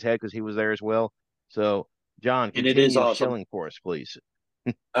shaking his head because he was there as well. So, John, And it is continue awesome. shilling for us, please.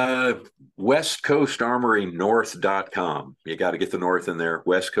 westcoastarmorynorth.com. You got to get the north in there.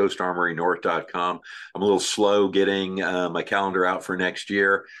 westcoastarmorynorth.com. I'm a little slow getting my calendar out for next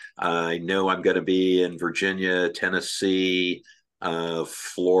year. I know I'm going to be in Virginia, Tennessee,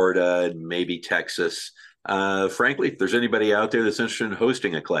 Florida, and maybe Texas. Frankly, if there's anybody out there that's interested in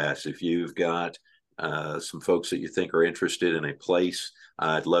hosting a class, if you've got some folks that you think are interested in a place,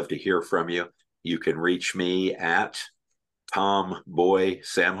 I'd love to hear from you. You can reach me at Tom Boy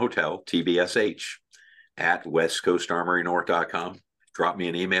Sam Hotel, TBSH, at westcoastarmorynorth.com. Drop me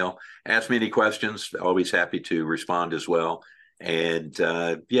an email. Ask me any questions. Always happy to respond as well. And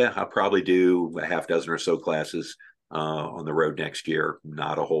I'll probably do a half dozen or so classes on the road next year.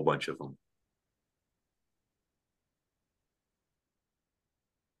 Not a whole bunch of them.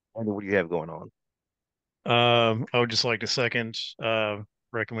 And what do you have going on? I would just like to second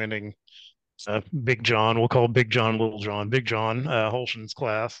recommending Big John. We'll call Big John Little John. Big John Holston's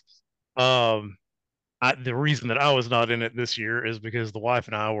class. Um, the reason that I was not in it this year is because the wife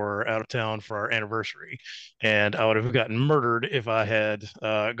and I were out of town for our anniversary, and I would have gotten murdered if I had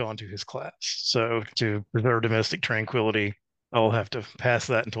gone to his class. So to preserve domestic tranquility, I'll have to pass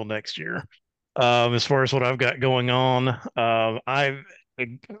that until next year. As far as what I've got going on, I've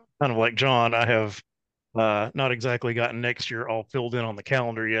kind of like John, I have not exactly gotten next year all filled in on the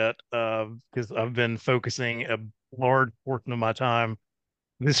calendar yet, because I've been focusing a large portion of my time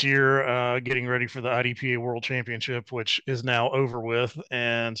this year getting ready for the IDPA World Championship, which is now over with,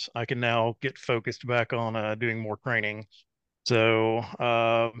 and I can now get focused back on doing more training. So,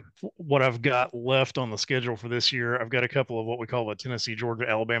 what I've got left on the schedule for this year, I've got a couple of what we call the Tennessee, Georgia,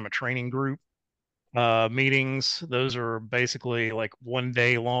 Alabama training group meetings. Those are basically like 1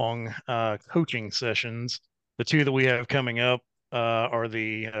 day long coaching sessions. The two that we have coming up are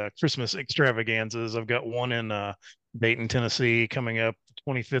the Christmas extravaganzas. I've got one in Dayton, Tennessee, coming up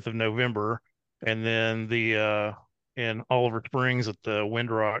 25th of November, and then the in Oliver Springs at the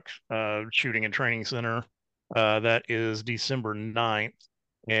Windrock Shooting and Training Center. That is December 9th.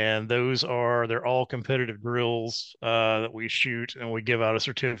 And they're all competitive drills that we shoot, and we give out a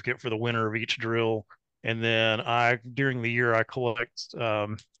certificate for the winner of each drill. And then during the year, I collect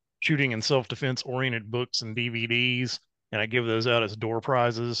shooting and self-defense oriented books and DVDs, and I give those out as door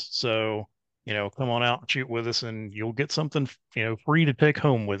prizes. So, come on out and shoot with us, and you'll get something, free to take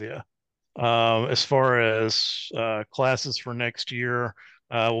home with you. As far as classes for next year,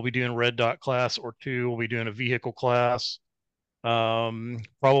 we'll be doing red dot class or two. We'll be doing a vehicle class.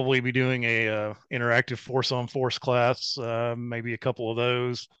 Probably be doing a interactive force on force class, maybe a couple of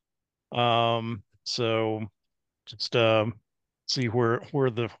those. So just see where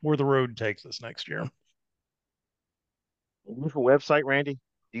the road takes us next year. You have a website, Randy?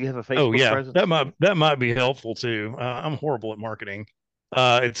 Do you have a Oh Facebook yeah, presence? that might be helpful too. I'm horrible at marketing.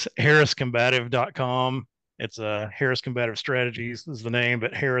 It's harriscombative.com. It's Harris Combative Strategies is the name,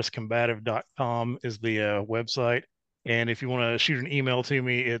 but harriscombative.com is the website. And if you want to shoot an email to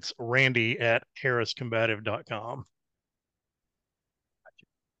me, it's randy@harriscombative.com.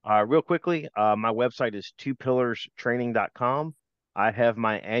 Real quickly, my website is twopillarstraining.com. I have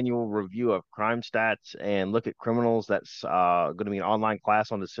my annual review of crime stats and look at criminals. That's going to be an online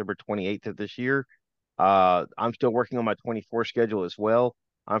class on December 28th of this year. I'm still working on my 24 schedule as well.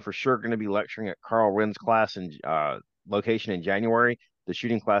 I'm for sure going to be lecturing at Carl Wren's class in location in January. The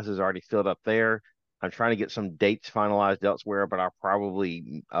shooting class is already filled up there. I'm trying to get some dates finalized elsewhere, but I'll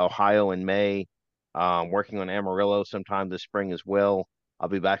probably Ohio in May. Working on Amarillo sometime this spring as well. I'll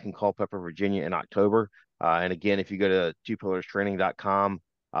be back in Culpeper, Virginia in October. And again, if you go to twopillarstraining.com,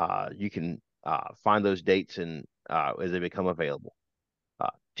 you can find those dates and as they become available.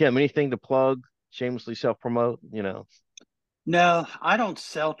 Tim, anything to plug? Shamelessly self promote? No, I don't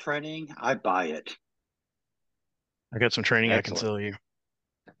sell training. I buy it. I got some training I can Excellent. sell you.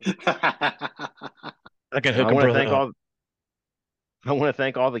 I can Well, hook a brother up. I want to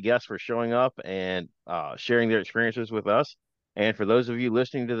thank all the guests for showing up and sharing their experiences with us. And for those of you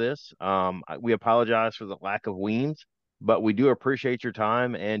listening to this, we apologize for the lack of weens, but we do appreciate your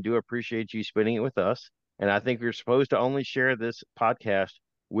time and do appreciate you spending it with us. And I think you're supposed to only share this podcast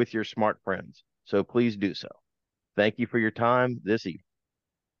with your smart friends. So please do so. Thank you for your time this evening.